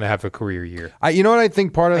and was going to have a career year. You know what I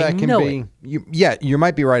think part of I that can know be? You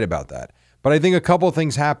might be right about that. But I think a couple of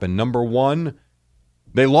things happened. Number one,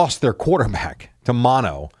 they lost their quarterback to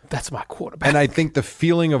mono. That's my quarterback. And I think the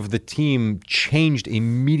feeling of the team changed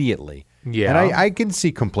immediately. Yeah. And I can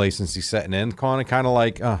see complacency setting in, kind of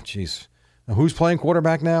like, oh, geez, who's playing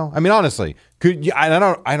quarterback now? I mean, honestly,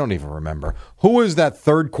 I don't even remember. Who was that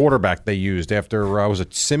third quarterback they used after, was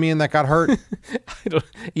it Simeon that got hurt?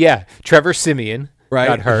 Yeah, Trevor Simeon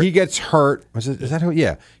got hurt. He gets hurt. Is that who?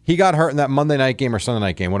 Yeah. He got hurt in that Monday night game or Sunday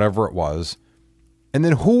night game, whatever it was. And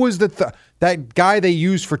then who was that guy they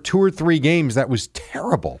used for 2 or 3 games that was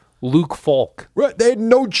terrible? Luke Falk. Right. They had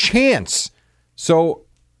no chance. So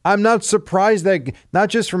I'm not surprised that not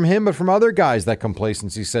just from him, but from other guys that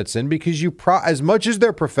complacency sets in because as much as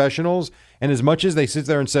they're professionals and as much as they sit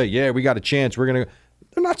there and say, yeah, we got a chance, they're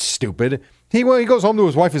not stupid. When he goes home to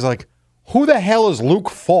his wife, he's like, who the hell is Luke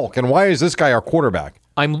Falk and why is this guy our quarterback?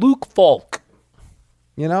 I'm Luke Falk.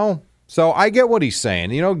 You know? So I get what he's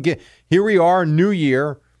saying. You know, here we are, new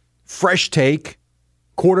year, fresh take,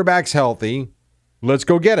 quarterback's healthy. Let's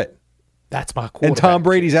go get it. That's my quarterback. And Tom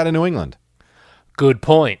Brady's out of New England. Good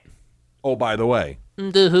point. Oh, by the way.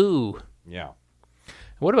 The who? Yeah.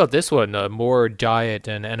 What about this one? More diet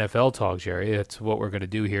and NFL talk, Jerry. That's what we're going to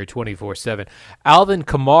do here 24/7. Alvin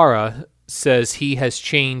Kamara says he has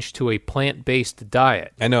changed to a plant-based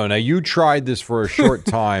diet. I know. Now, you tried this for a short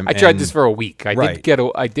time. I tried this for a week. I Right.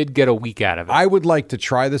 did get a week out of it. I would like to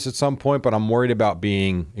try this at some point, but I'm worried about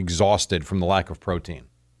being exhausted from the lack of protein.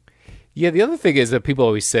 Yeah, the other thing is that people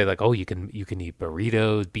always say, like, oh, you can eat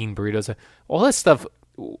burritos, bean burritos. All that stuff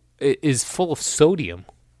is full of sodium.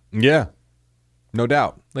 Yeah, no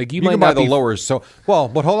doubt. Like, you can might buy not the be- lower.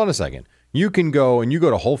 But hold on a second. You can go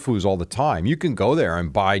to Whole Foods all the time. You can go there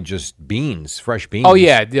and buy just beans, fresh beans. Oh,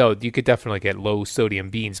 yeah. No, you could definitely get low-sodium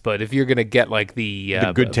beans, but if you're going to get, like, the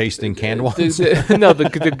good-tasting canned ones? No,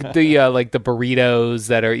 the like the burritos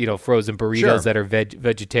that are, frozen burritos Sure. that are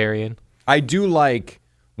vegetarian. I do like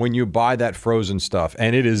when you buy that frozen stuff,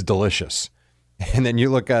 and it is delicious. And then you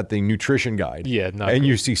look at the nutrition guide, Yeah, not and good.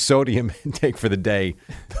 you see sodium intake for the day,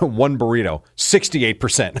 one burrito,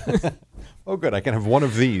 68%. Oh, good. I can have one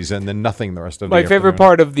of these and then nothing the rest of the My favorite afternoon.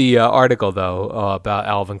 part of the article, though, about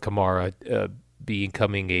Alvin Kamara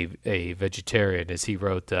becoming a vegetarian is he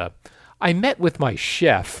wrote, I met with my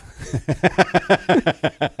chef.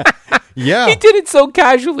 Yeah. He did it so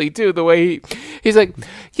casually, too, the way he's like,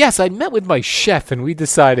 yes, I met with my chef and we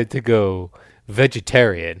decided to go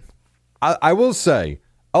vegetarian. I will say,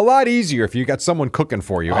 a lot easier if you got someone cooking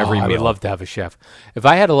for you every I meal. would love to have a chef. If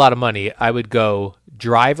I had a lot of money, I would go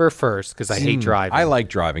driver first because I hate driving. I like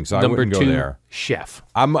driving, so I Number wouldn't go 2, there. chef.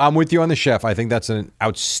 I'm with you on the chef. I think that's an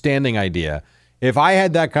outstanding idea. If I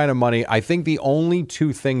had that kind of money, I think the only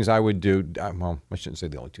two things I would do, well, I shouldn't say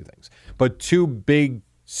the only two things, but two big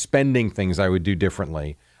spending things I would do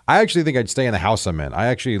differently. I actually think I'd stay in the house I'm in. I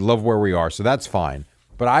actually love where we are, so that's fine.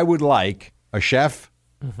 But I would like a chef,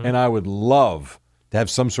 and I would love to have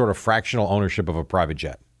some sort of fractional ownership of a private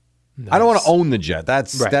jet. I don't want to own the jet.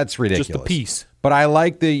 That's ridiculous. Just a piece. But I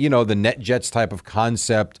like the NetJets type of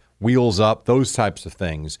concept, wheels up, those types of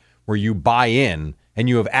things where you buy in and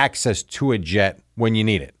you have access to a jet when you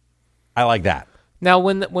need it. I like that. Now,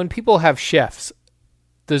 when people have chefs,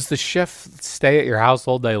 does the chef stay at your house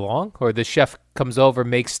all day long, or the chef comes over,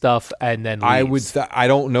 makes stuff, and then leaves? I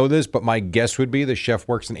don't know this, but my guess would be the chef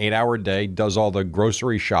works an 8-hour day, does all the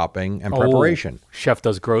grocery shopping and preparation. Chef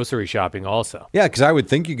does grocery shopping also. Yeah, because I would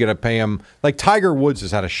think you got to pay him. Like Tiger Woods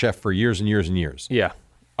has had a chef for years and years and years. Yeah.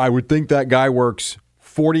 I would think that guy works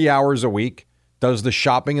 40 hours a week, does the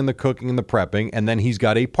shopping and the cooking and the prepping, and then he's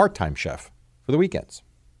got a part-time chef for the weekends.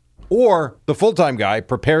 Or the full-time guy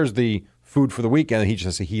prepares the food for the weekend and he just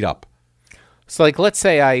has to heat up. So, like, let's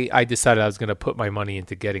say I decided I was going to put my money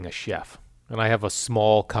into getting a chef, and I have a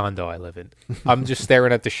small condo I live in. I'm just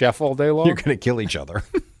staring at the chef all day long? You're going to kill each other.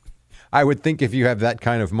 I would think if you have that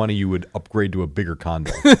kind of money, you would upgrade to a bigger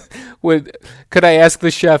condo. Could I ask the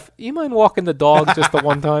chef, you mind walking the dog just the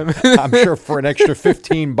one time? I'm sure for an extra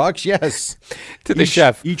 $15, yes. To the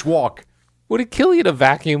chef. Each walk. Would it kill you to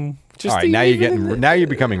vacuum? Just All right, to now even- you're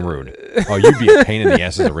becoming rude. Oh, you'd be a pain in the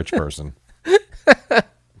ass as a rich person.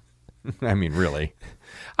 I mean, really.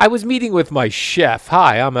 I was meeting with my chef.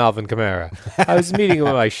 Hi, I'm Alvin Kamara. I was meeting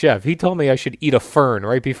with my chef. He told me I should eat a fern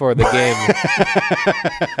right before the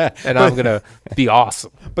game, and I'm going to be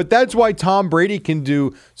awesome. But that's why Tom Brady can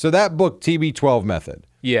do. So that book, TB12 Method.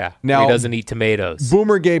 Yeah, Now- he doesn't eat tomatoes.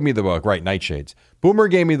 Boomer gave me the book, right? Nightshades. Boomer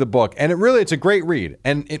gave me the book, and it's a great read,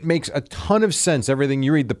 and it makes a ton of sense, everything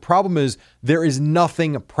you read. The problem is there is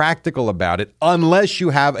nothing practical about it unless you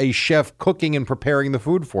have a chef cooking and preparing the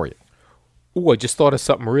food for you. Ooh, I just thought of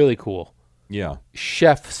something really cool. Yeah.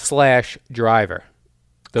 Chef/driver.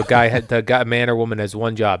 The guy, man or woman has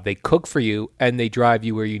one job. They cook for you and they drive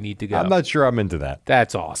you where you need to go. I'm not sure I'm into that.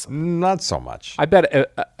 That's awesome. Not so much. I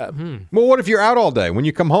bet. Well, what if you're out all day? When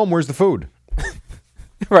you come home, where's the food?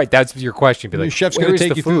 Right, that's your question. Be The like, chef's "Where going is to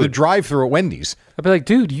take the you through the food?" drive-through at Wendy's. I'd be like,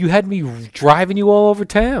 dude, you had me driving you all over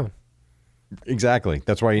town. Exactly.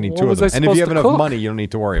 That's why you need What two of was them. I And if you supposed have to enough cook? money, you don't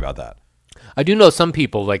need to worry about that. I do know some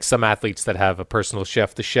people, like some athletes that have a personal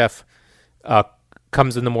chef. The chef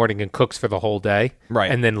comes in the morning and cooks for the whole day,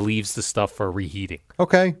 Right. and then leaves the stuff for reheating.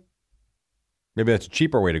 Okay. Maybe that's a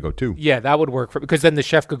cheaper way to go, too. Yeah, that would work because then the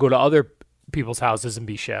chef could go to other people's houses and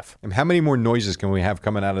be chef. And how many more noises can we have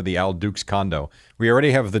coming out of the Al Dukes condo? We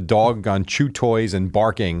already have the dog on chew toys and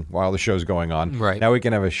barking while the show's going on. Right. Now we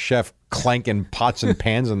can have a chef clanking pots and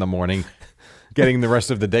pans in the morning, getting the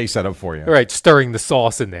rest of the day set up for you. All right, stirring the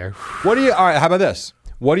sauce in there. All right, how about this?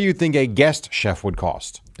 What do you think a guest chef would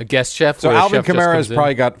cost? A guest chef. So where a Alvin chef just Kamara comes has in?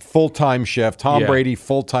 probably got full-time chef. Tom Yeah. Brady,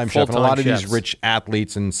 full-time chef. And a lot of Full-time these chefs. rich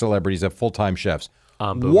athletes and celebrities have full-time chefs.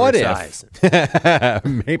 Boomer's What eyes. if,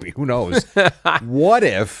 maybe, who knows? What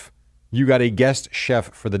if you got a guest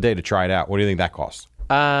chef for the day to try it out? What do you think that costs?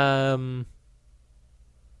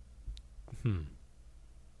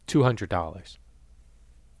 $200.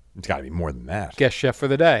 It's got to be more than that. Guest chef for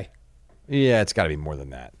the day. Yeah, it's got to be more than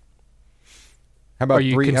that. How about Are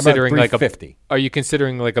you three? considering How about like a 350? Are you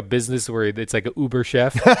considering like a business where it's like an Uber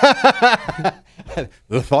chef? The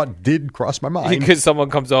thought did cross my mind. Because someone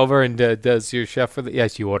comes over and does your chef for the.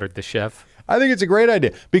 Yes, you ordered the chef. I think it's a great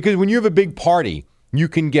idea because when you have a big party, you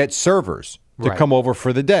can get servers to Right. come over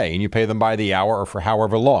for the day, and you pay them by the hour or for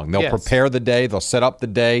however long. They'll Yes. prepare the day, they'll set up the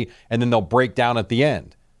day, and then they'll break down at the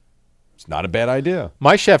end. It's not a bad idea.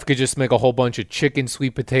 My chef could just make a whole bunch of chicken,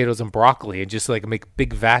 sweet potatoes, and broccoli, and just like make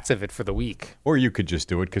big vats of it for the week. Or you could just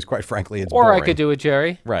do it because, quite frankly, it's Or boring. I could do it,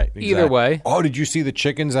 Jerry. Right. Either exactly. way. Oh, did you see the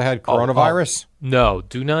chickens that had coronavirus? No,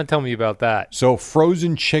 do not tell me about that. So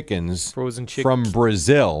frozen chickens Frozen chicken. from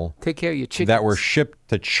Brazil Take care of your chickens. that were shipped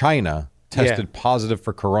to China tested positive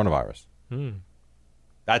for coronavirus.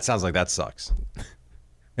 That sounds like that sucks.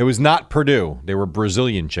 It was not Purdue. They were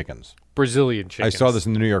Brazilian chickens. Brazilian chickens. I saw this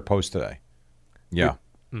in the New York Post today. Yeah.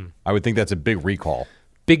 I would think that's a big recall.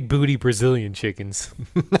 Big booty Brazilian chickens.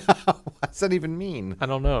 What's that even mean? I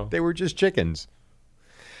don't know. They were just chickens.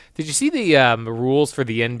 Did you see the rules for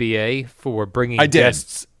the NBA for bringing I did.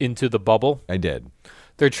 guests into the bubble? I did.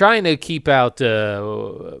 They're trying to keep out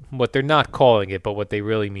what they're not calling it, but what they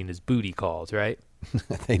really mean is booty calls, right?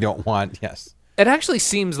 They don't want, yes. It actually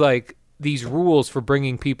seems like these rules for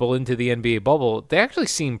bringing people into the NBA bubble, they actually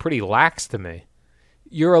seem pretty lax to me.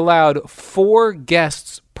 You're allowed 4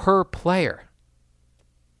 guests per player.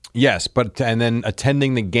 Yes, and then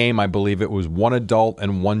attending the game, I believe it was 1 adult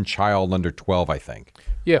and 1 child under 12, I think.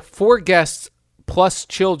 Yeah, 4 guests plus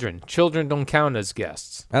children. Children don't count as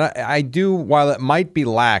guests. And I do, while it might be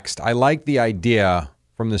laxed, I like the idea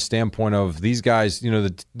from the standpoint of these guys,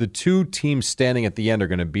 the 2 teams standing at the end are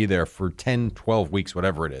going to be there for 10, 12 weeks,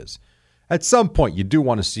 whatever it is. At some point, you do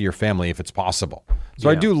want to see your family if it's possible. So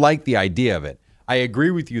I do like the idea of it. I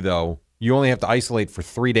agree with you, though. You only have to isolate for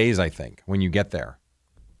 3 days, I think, when you get there.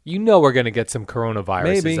 You know we're going to get some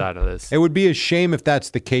coronaviruses Maybe. out of this. It would be a shame if that's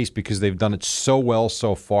the case because they've done it so well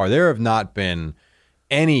so far. There have not been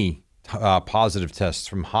any positive tests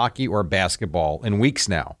from hockey or basketball in weeks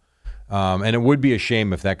now. And it would be a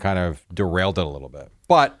shame if that kind of derailed it a little bit.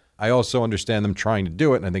 But I also understand them trying to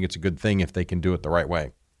do it, and I think it's a good thing if they can do it the right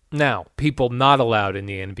way. Now, people not allowed in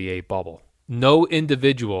the NBA bubble. No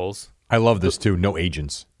individuals I love this, too. No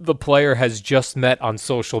agents. the player has just met on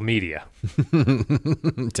social media.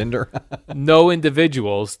 Tinder. No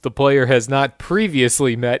individuals the player has not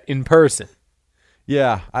previously met in person.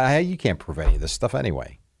 Yeah, you can't prove any of this stuff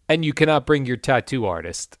anyway. And you cannot bring your tattoo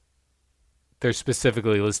artist. They're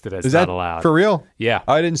specifically listed as Is not that allowed. for real? Yeah.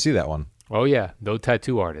 I didn't see that one. Oh, yeah. No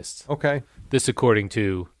tattoo artists. Okay. This according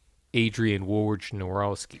to Adrian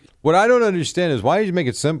Wojnarowski. What I don't understand is why did you make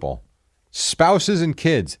it simple? Spouses and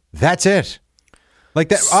kids. That's it. Like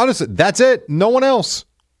that. Honestly, that's it. No one else.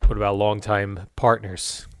 What about longtime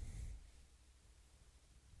partners?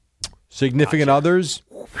 Significant others,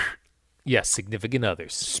 Yes, significant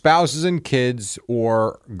others. spouses and kids,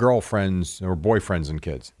 or girlfriends or boyfriends and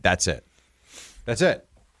kids. That's it. That's it.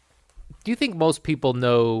 Do you think most people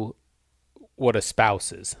know what a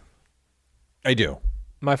spouse is? I do.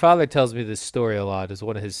 My father tells me this story a lot. It's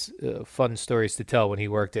one of his fun stories to tell when he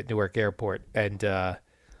worked at Newark Airport. And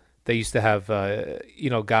they used to have,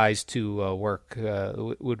 guys to work,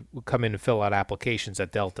 would come in and fill out applications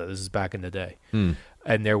at Delta. This is back in the day.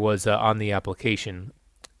 And there was on the application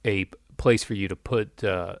a place for you to put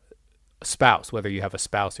a spouse, whether you have a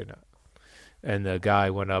spouse or not. And the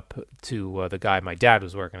guy went up to the guy my dad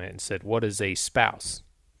was working at and said, "What is a spouse?"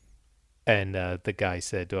 And the guy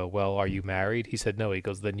said, "Well, are you married?" He said, "No." He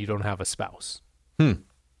goes, "Then you don't have a spouse." I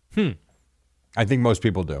think most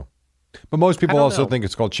people do. But most people don't also know. think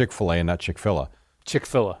it's called Chick-fil-A and not Chick-fil-A.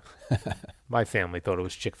 Chick-fil-A. My family thought it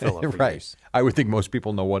was Chick-fil-A. For Right. years. I would think most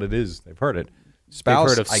people know what it is. They've heard it. Spouse.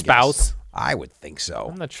 heard of I guess. spouse? I would think so.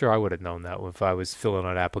 I'm not sure I would have known that if I was filling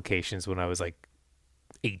out applications when I was like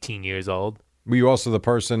 18 years old. Were you also the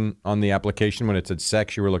person on the application when it said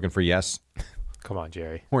sex, you were looking for yes Come on,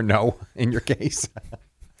 Jerry. or no in your case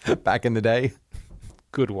back in the day?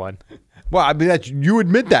 Good one. Well, I mean, you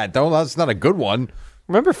admit that, though. That's not a good one.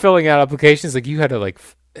 Remember filling out applications like you had to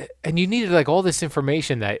and you needed like all this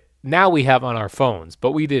information that now we have on our phones,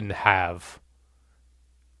 but we didn't have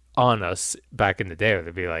on us back in the day.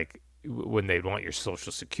 They'd be like when they'd want your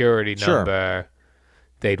social security Sure. number,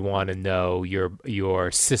 they'd want to know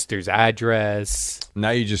your sister's address. Now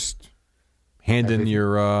you just hand in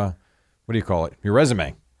your, what do you call it? Your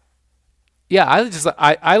resume. Yeah,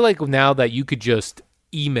 I like now that you could just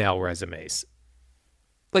email resumes.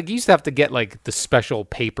 like you used to have to get like the special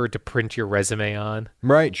paper to print your resume on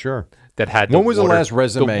Right, sure. that had When was the last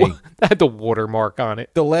resume? that had the watermark on it.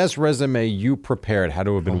 The last resume you prepared had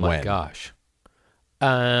to have been Oh my when? gosh.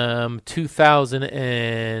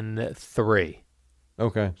 2003.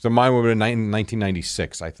 Okay. So mine would have been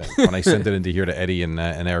 1996, I think, when I sent it into here to Eddie and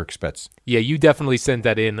Eric Spitz. Yeah, you definitely sent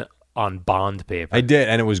that in on bond paper. I did,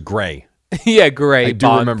 and it was gray. Yeah, great. I do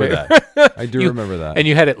bond remember paper. that. I do remember that. And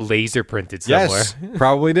you had it laser printed somewhere. Yes,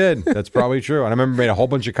 probably did. That's probably true. And I remember I made a whole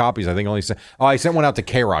bunch of copies. I think I sent one out to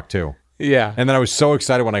K-Rock too. Yeah. And then I was so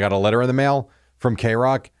excited when I got a letter in the mail from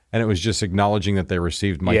K-Rock, and it was just acknowledging that they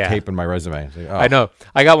received my tape and my resume. Like, oh. I know.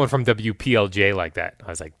 I got one from WPLJ like that. I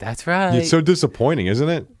was like, that's right. It's so disappointing, isn't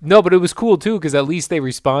it? No, but it was cool too because at least they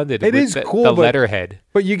responded. It with is cool, the but- letterhead.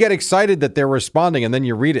 But you get excited that they're responding, and then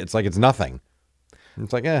you read it. It's like it's nothing.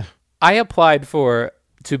 It's like, I applied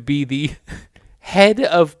to be the head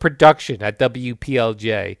of production at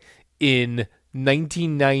WPLJ in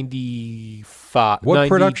 1995. What 92.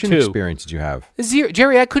 production experience did you have? Zero.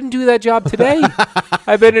 Jerry, I couldn't do that job today.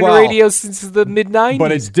 I've been in Well, radio since the mid 90s.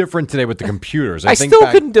 But it's different today with the computers. I think still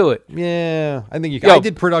back- couldn't do it. Yeah, I think you. Yo. I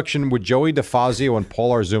did production with Joey DeFazio and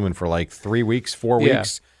Paul Arzuman for like 3 weeks, 4 Yeah.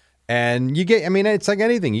 weeks, and you get. I mean, it's like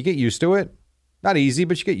anything. You get used to it. Not easy,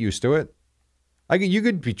 but you get used to it. You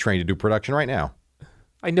could be trained to do production right now.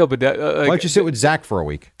 I know, but Why don't you sit with Zach for a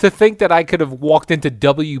week? to think that I could have walked into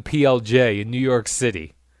WPLJ in New York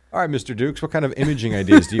City. All right, Mr. Dukes, what kind of imaging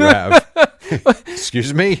ideas do you have?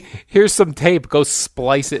 Excuse me? Here's some tape. Go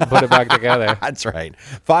splice it and put it back together. That's right.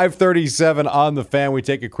 5:37 on the Fan. We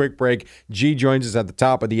take a quick break. G joins us at the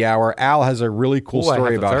top of the hour. Al has a really cool Ooh, I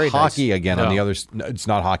story have a about very hockey nice- again on No. the other. No, it's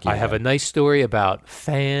not hockey. I have a nice story about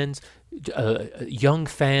fans, young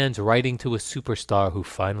fans writing to a superstar who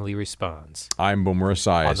finally responds. I'm Boomer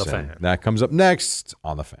Esiason. Fan. That comes up next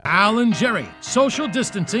on the Fan. Al and Jerry, social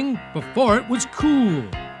distancing before it was cool.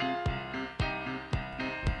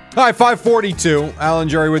 Hi, 5:42. Al and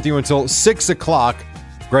Jerry with you until 6 o'clock.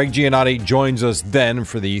 Greg Giannotti joins us then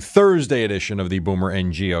for the Thursday edition of the Boomer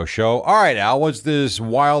and Geo Show. All right, Al, what's this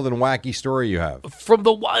wild and wacky story you have? From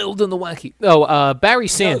the wild and the wacky. Oh, Barry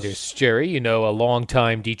Sanders, Jerry, a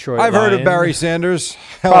longtime Detroit I've heard of Lion. Barry Sanders.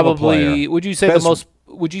 Hell of a Probably, player. would you say Best-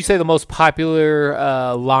 the most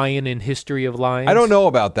popular Lion in history of Lions? I don't know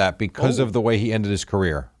about that because of the way he ended his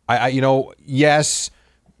career. Yes,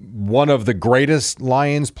 one of the greatest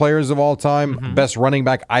Lions players of all time, best running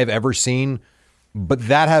back I've ever seen. But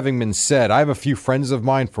that having been said, I have a few friends of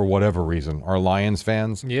mine, for whatever reason, are Lions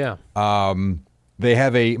fans. Yeah. They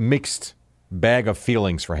have a mixed bag of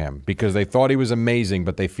feelings for him because they thought he was amazing,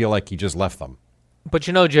 but they feel like he just left them. But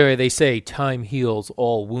Jerry, they say time heals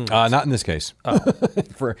all wounds. Not in this case.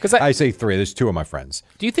 Because I say three. There's two of my friends.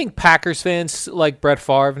 do you think Packers fans like Brett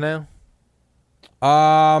Favre now?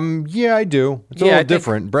 Yeah, I do. It's a Yeah, I little think-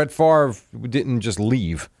 different. Brett Favre didn't just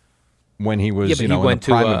leave when he was, Yeah, but he in the went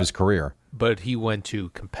to, prime of his career. But he went to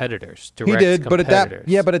competitors. He Direct did, but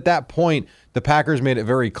competitors. at that point, the Packers made it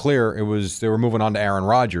very clear they were moving on to Aaron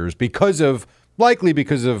Rodgers likely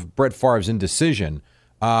because of Brett Favre's indecision.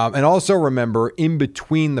 And also remember, in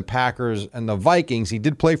between the Packers and the Vikings, he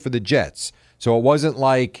did play for the Jets. So it wasn't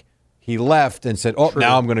like he left and said,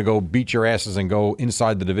 now I'm going to go beat your asses and go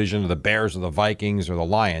inside the division of the Bears or the Vikings or the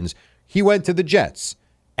Lions. He went to the Jets.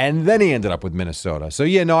 And then he ended up with Minnesota. So,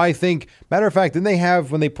 I think, matter of fact, didn't they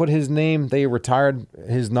have, when they put his name, they retired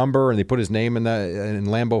his number and they put his name in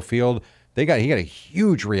Lambeau Field, he got a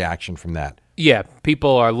huge reaction from that. Yeah,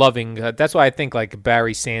 people are loving. That's why I think like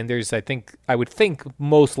Barry Sanders. I would think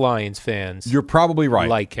most Lions fans. You're probably right.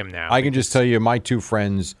 Like him now. I can just tell you, my two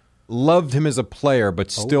friends loved him as a player, but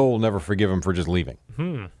still will never forgive him for just leaving.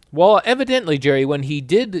 Well, evidently, Jerry, when he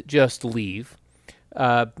did just leave,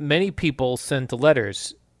 many people sent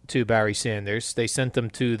letters to Barry Sanders. They sent them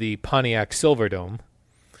to the Pontiac Silverdome.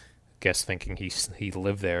 Guess thinking he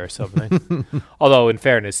lived there or something. Although, in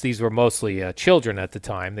fairness, these were mostly children at the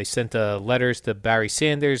time. They sent letters to Barry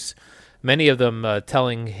Sanders, many of them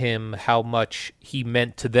telling him how much he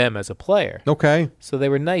meant to them as a player. Okay. So they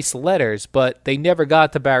were nice letters, but they never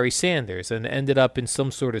got to Barry Sanders and ended up in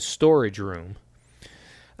some sort of storage room.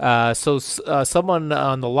 So someone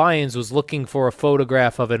on the Lions was looking for a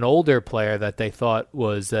photograph of an older player that they thought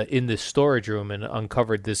was in this storage room and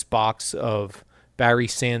uncovered this box of Barry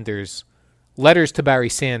Sanders, letters to Barry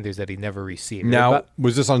Sanders that he never received. Now,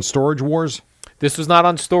 was this on Storage Wars? This was not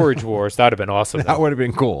on Storage Wars. That would have been awesome. That would have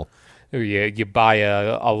been cool. You buy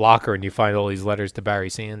a locker and you find all these letters to Barry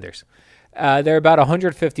Sanders. There are about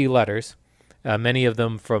 150 letters, many of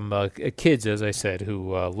them from kids, as I said,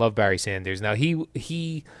 who love Barry Sanders. Now,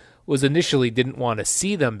 he was initially didn't want to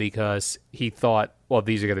see them because he thought well,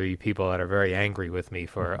 these are going to be people that are very angry with me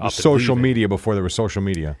for up and Social leaving. media before there was social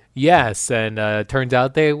media. Yes, and turns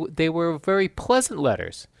out they were very pleasant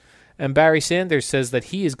letters. And Barry Sanders says that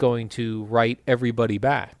he is going to write everybody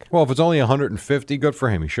back. Well, if it's only 150, good for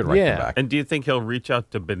him. He should write them back. And do you think he'll reach out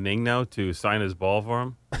to Benigno to sign his ball for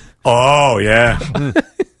him? Oh, yeah.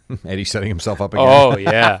 Eddie setting himself up again. Oh,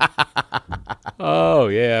 yeah. Oh,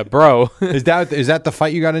 yeah, bro. Is that the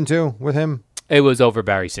fight you got into with him? It was over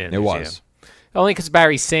Barry Sanders. It was. Yeah. Only because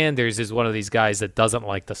Barry Sanders is one of these guys that doesn't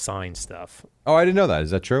like to sign stuff. Oh, I didn't know that. Is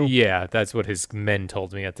that true? Yeah, that's what his men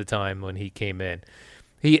told me at the time when he came in.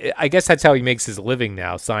 I guess that's how he makes his living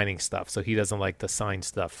now, signing stuff. So he doesn't like to sign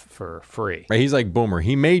stuff for free. Right, he's like Boomer.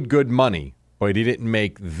 He made good money, but he didn't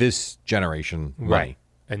make this generation money. Right.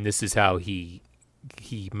 And this is how he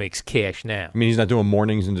makes cash now. I mean, he's not doing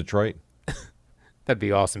mornings in Detroit. That'd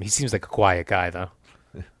be awesome. He seems like a quiet guy, though.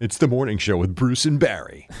 It's the morning show with Bruce and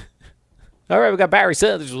Barry. All right, we got Barry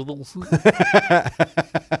Sanders.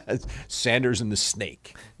 Sanders and the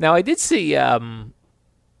Snake. Now, I did see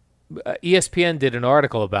ESPN did an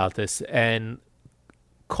article about this and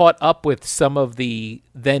caught up with some of the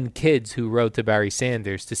then kids who wrote to Barry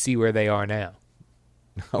Sanders to see where they are now.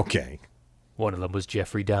 Okay. One of them was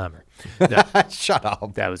Jeffrey Dahmer. No, Shut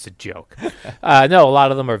up. that was a joke. No, a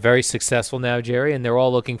lot of them are very successful now, Jerry, and they're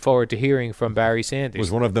all looking forward to hearing from Barry Sanders.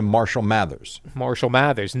 Was one of them Marshall Mathers? Marshall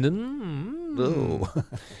Mathers.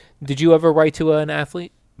 Did you ever write to an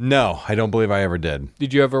athlete? No, I don't believe I ever did.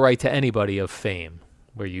 Did you ever write to anybody of fame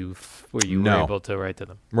where you No. were able to write to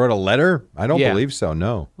them? Wrote a letter? I don't Yeah. believe so,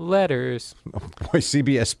 no. Letters. Boy,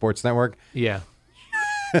 CBS Sports Network Yeah.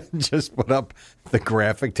 just put up the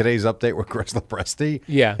graphic, today's update with Chris Lepresti.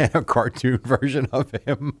 Yeah. And a cartoon version of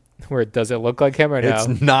him. Where does it look like him or no?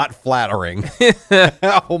 It's not flattering.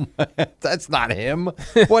 Oh, my, that's not him.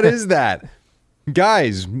 What is that?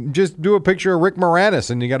 Guys, just do a picture of Rick Moranis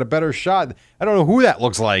and you got a better shot. I don't know who that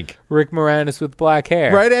looks like. Rick Moranis with black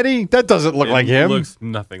hair. Right, Eddie? That doesn't look like him. Looks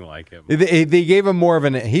nothing like him. They gave him more of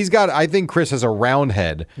an... He's got... I think Chris has a round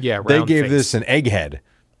head. Yeah, They round gave face. this an egg head.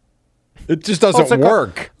 It just doesn't Also,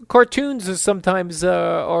 work. Cartoons is sometimes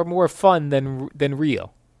are more fun than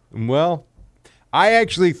real. Well, I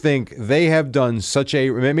actually think they have done such a...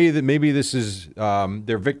 Maybe this is...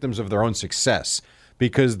 they're victims of their own success.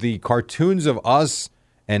 Because the cartoons of us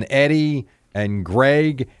and Eddie and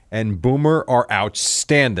Greg and Boomer are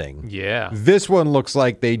outstanding. Yeah. This one looks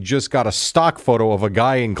like they just got a stock photo of a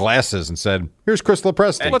guy in glasses and said, here's Chris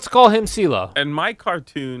Lepresti. Let's call him CeeLo. And my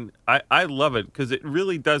cartoon, I love it because it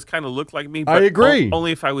really does kind of look like me. I But agree.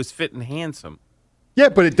 Only if I was fit and handsome. Yeah,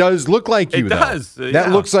 but it does look like you, It though. does, That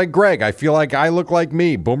yeah. looks like Greg. I feel like I look like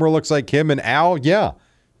me. Boomer looks like him, and Al, yeah.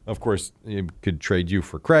 Of course, you could trade you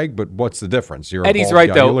for Craig, but what's the difference? You're a Eddie's bald right,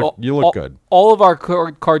 guy. though. You look good. All of our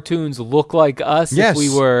cartoons look like us Yes. if we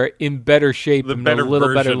were in better shape The and better a little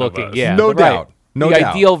better version of looking. us. Yeah, No but right. doubt. No the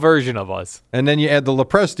doubt. ideal version of us. And then you add the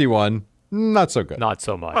Lepresti one, not so good. Not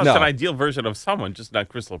so much. Well, No. it's an ideal version of someone, just not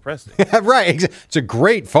Chris Lepresti. Right. It's a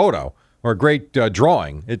great photo or a great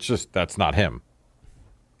drawing. It's just that's not him.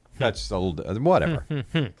 That's a little, whatever.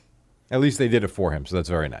 At least they did it for him, so that's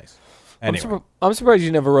very nice. Anyway, I'm surprised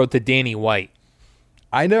you never wrote to Danny White.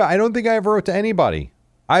 I don't think I ever wrote to anybody.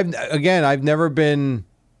 I've never been.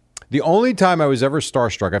 The only time I was ever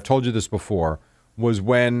starstruck, I've told you this before, was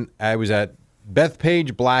when I was at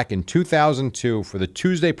Bethpage Black in 2002 for the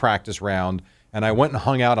Tuesday practice round, and I went and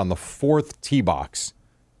hung out on the 4th tee box.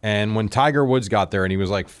 And when Tiger Woods got there, and he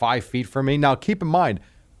was like 5 feet from me. Now, keep in mind,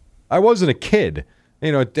 I wasn't a kid.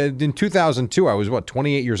 You know, in 2002, I was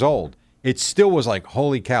 28 years old. It still was like,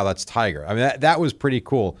 holy cow, that's Tiger. I mean, that was pretty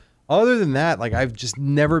cool. Other than that, like, I've just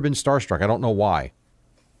never been starstruck. I don't know why.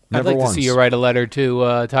 Never I'd like once. to see you write a letter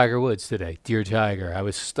to Tiger Woods today. Dear Tiger, I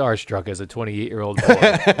was starstruck as a 28-year-old boy.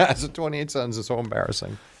 As a 28 sons, it's so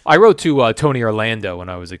embarrassing. I wrote to Tony Orlando when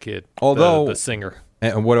I was a kid. Although- the singer.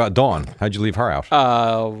 And what about Dawn? How'd you leave her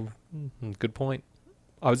out? Good point.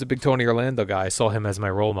 I was a big Tony Orlando guy. I saw him as my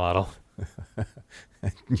role model.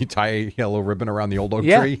 You tie a yellow ribbon around the old oak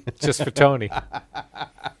Yeah, tree? just for Tony.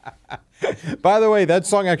 By the way, that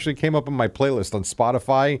song actually came up on my playlist on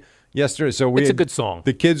Spotify yesterday. So It's a good song.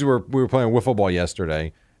 The kids we were playing wiffle ball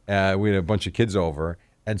yesterday. We had a bunch of kids over,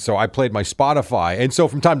 and so I played my Spotify. And so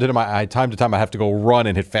from time to time, I have to go run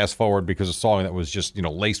and hit fast forward because a song that was just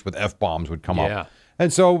laced with F-bombs would come Yeah. up.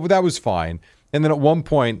 And so that was fine. And then at one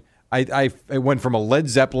point, I went from a Led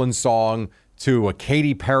Zeppelin song to a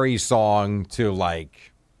Katy Perry song to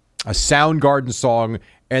like a Soundgarden song,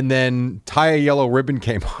 and then Tie a Yellow Ribbon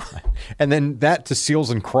came on. And then that to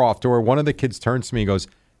Seals and Croft, where one of the kids turns to me and goes,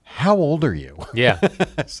 how old are you? Yeah.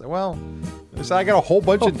 I said, well, So I got a whole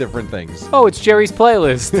bunch of different things. Oh, it's Jerry's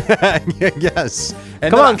playlist. Yes.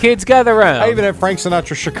 And Come on, kids, gather around. I even have Frank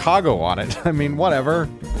Sinatra Chicago on it. I mean, whatever.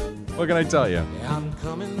 What can I tell you?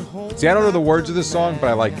 See, I don't know the words of this song, but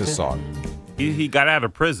I like this song. He got out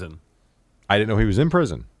of prison. I didn't know he was in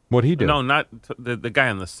prison. What'd he do? No, not the guy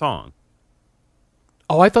in the song.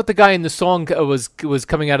 Oh, I thought the guy in the song was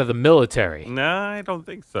coming out of the military, No, I don't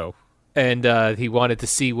think so. and he wanted to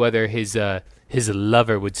see whether his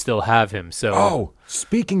lover would still have him. So, Oh,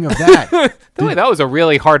 speaking of that, that was a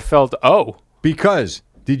really heartfelt. Oh, because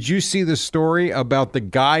did you see the story about the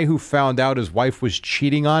guy who found out his wife was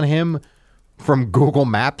cheating on him from Google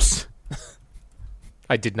Maps?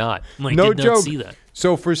 I did not. I No did joke. not see that.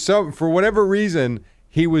 So for whatever reason,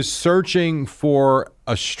 he was searching for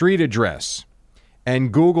a street address,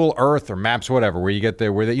 and Google Earth or Maps, whatever, where you get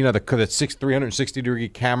there, where the 360-degree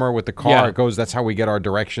camera with the car, Yeah. it goes. That's how we get our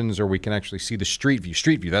directions, or we can actually see the street view.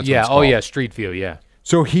 Street view. That's yeah. what it's Oh, called. yeah. Street view. Yeah.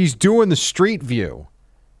 So he's doing the street view,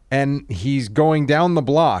 and he's going down the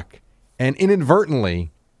block, and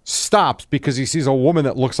inadvertently stops because he sees a woman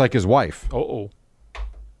that looks like his wife, Oh.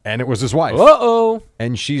 and it was his wife. Uh-oh.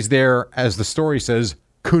 And she's there, as the story says,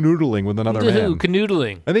 canoodling with another man.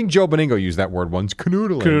 Canoodling. I think Joe Beningo used that word once,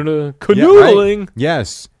 canoodling. Canoodling. Yeah, right?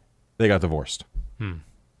 Yes. They got divorced.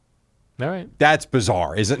 All right. That's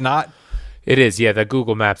bizarre, is it not? It is. Yeah. That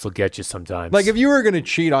Google Maps will get you sometimes. Like, if you were going to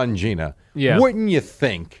cheat on Gina, Yeah. wouldn't you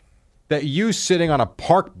think that you sitting on a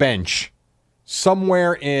park bench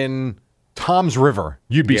somewhere in Tom's River,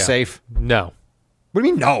 you'd be Yeah. safe? No. What do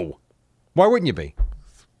you mean, no? Why wouldn't you be?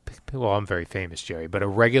 Well, I'm very famous, Jerry, but a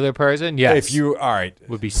regular person, yes, If you, all right,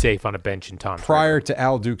 would be safe on a bench in Tom's prior River. to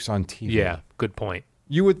Al Dukes on TV. Yeah. Good point.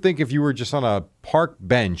 You would think if you were just on a park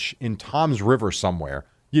bench in Tom's River somewhere,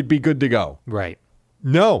 you'd be good to go. Right.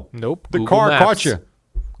 No. Nope. The Google car Maps. caught you.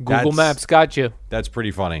 Google That's- Maps got you. That's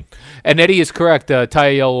pretty funny. And Eddie is correct. Tie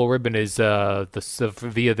a Yellow Ribbon is via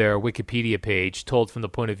their Wikipedia page, told from the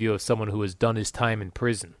point of view of someone who has done his time in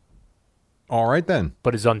prison, All right, then.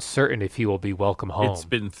 but is uncertain if he will be welcome home. It's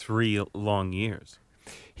been 3 long years.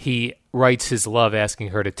 He writes his love, asking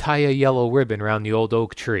her to tie a yellow ribbon around the old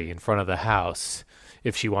oak tree in front of the house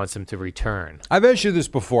if she wants him to return. I've asked you this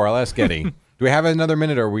before. I'll ask Eddie. Do we have another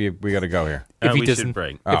minute, or we got to go here? If he We doesn't, should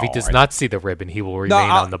break. if he Oh, does all right. not see the ribbon, he will remain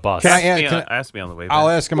I'll- on the bus. can I Ask me on the way back. I'll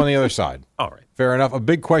ask him on the other side. All right. Fair enough. A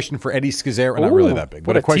big question for Eddie Scazzera. Not really Ooh, that big,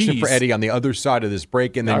 what but a a question for tease. Eddie on the other side of this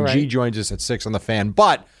break. And then All right. G joins us at 6 on the Fan.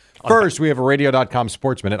 But first, we have a radio.com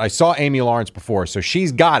sports minute. I saw Amy Lawrence before, so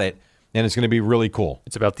she's got it, and it's going to be really cool.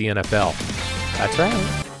 It's about the NFL. That's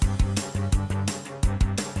right.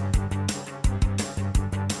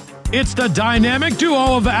 It's the dynamic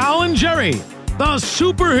duo of Al and Jerry, the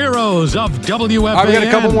superheroes of WFAN. All right, we got a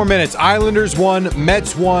couple more minutes. Islanders won,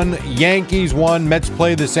 Mets won, Yankees won. Mets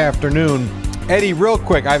play this afternoon. Eddie, real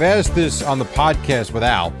quick, I've asked this on the podcast with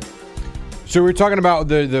Al. So we were talking about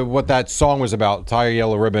the what that song was about, Tie a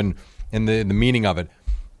Yellow Ribbon, and the meaning of it.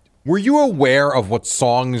 Were you aware of what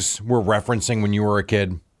songs we're referencing when you were a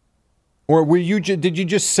kid? Or were you did you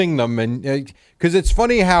just sing them? And because it's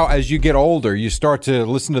funny how as you get older, you start to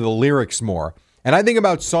listen to the lyrics more. And I think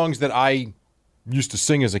about songs that I used to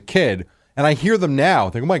sing as a kid, and I hear them now.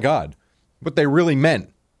 I think, oh my God, what they really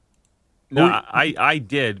meant. No, I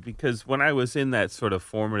did, because when I was in that sort of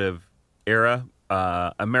formative era,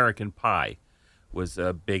 American Pie was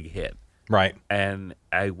a big hit. Right. And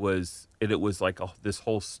it was like this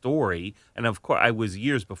whole story. And of course, I was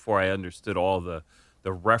years before I understood all the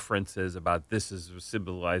references about this is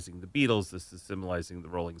symbolizing the Beatles, this is symbolizing the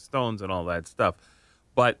Rolling Stones and all that stuff.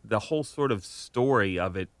 But the whole sort of story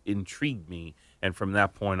of it intrigued me. And from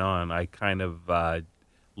that point on, I kind of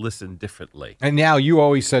listened differently. And now you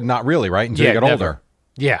always said not really, right? Until you get never. older.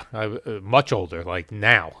 Yeah, much older, like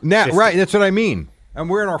now. Now, 50. right, that's what I mean. And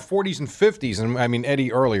we're in our 40s and 50s, and I mean,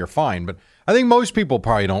 Eddie earlier, fine. But I think most people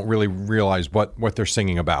probably don't really realize what they're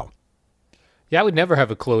singing about. Yeah, I would never have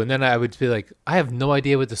a clue. And then I would be like, I have no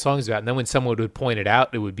idea what the song's about. And then when someone would point it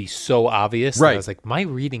out, it would be so obvious. And Right. I was like, my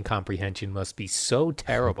reading comprehension must be so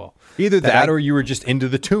terrible. Either that or you were just into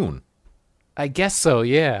the tune. I guess so,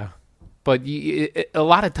 yeah. But a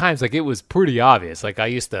lot of times, like, it was pretty obvious. Like, I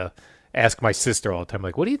used to ask my sister all the time,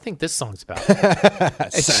 like, what do you think this song's about?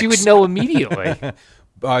 And she would know immediately.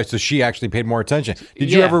 So she actually paid more attention.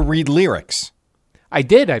 Did you Yeah. ever read lyrics? I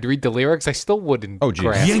did. I'd read the lyrics. I still wouldn't. Oh, geez.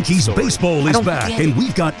 grasp the Yankees story. baseball I is don't back, get it. and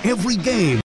we've got every game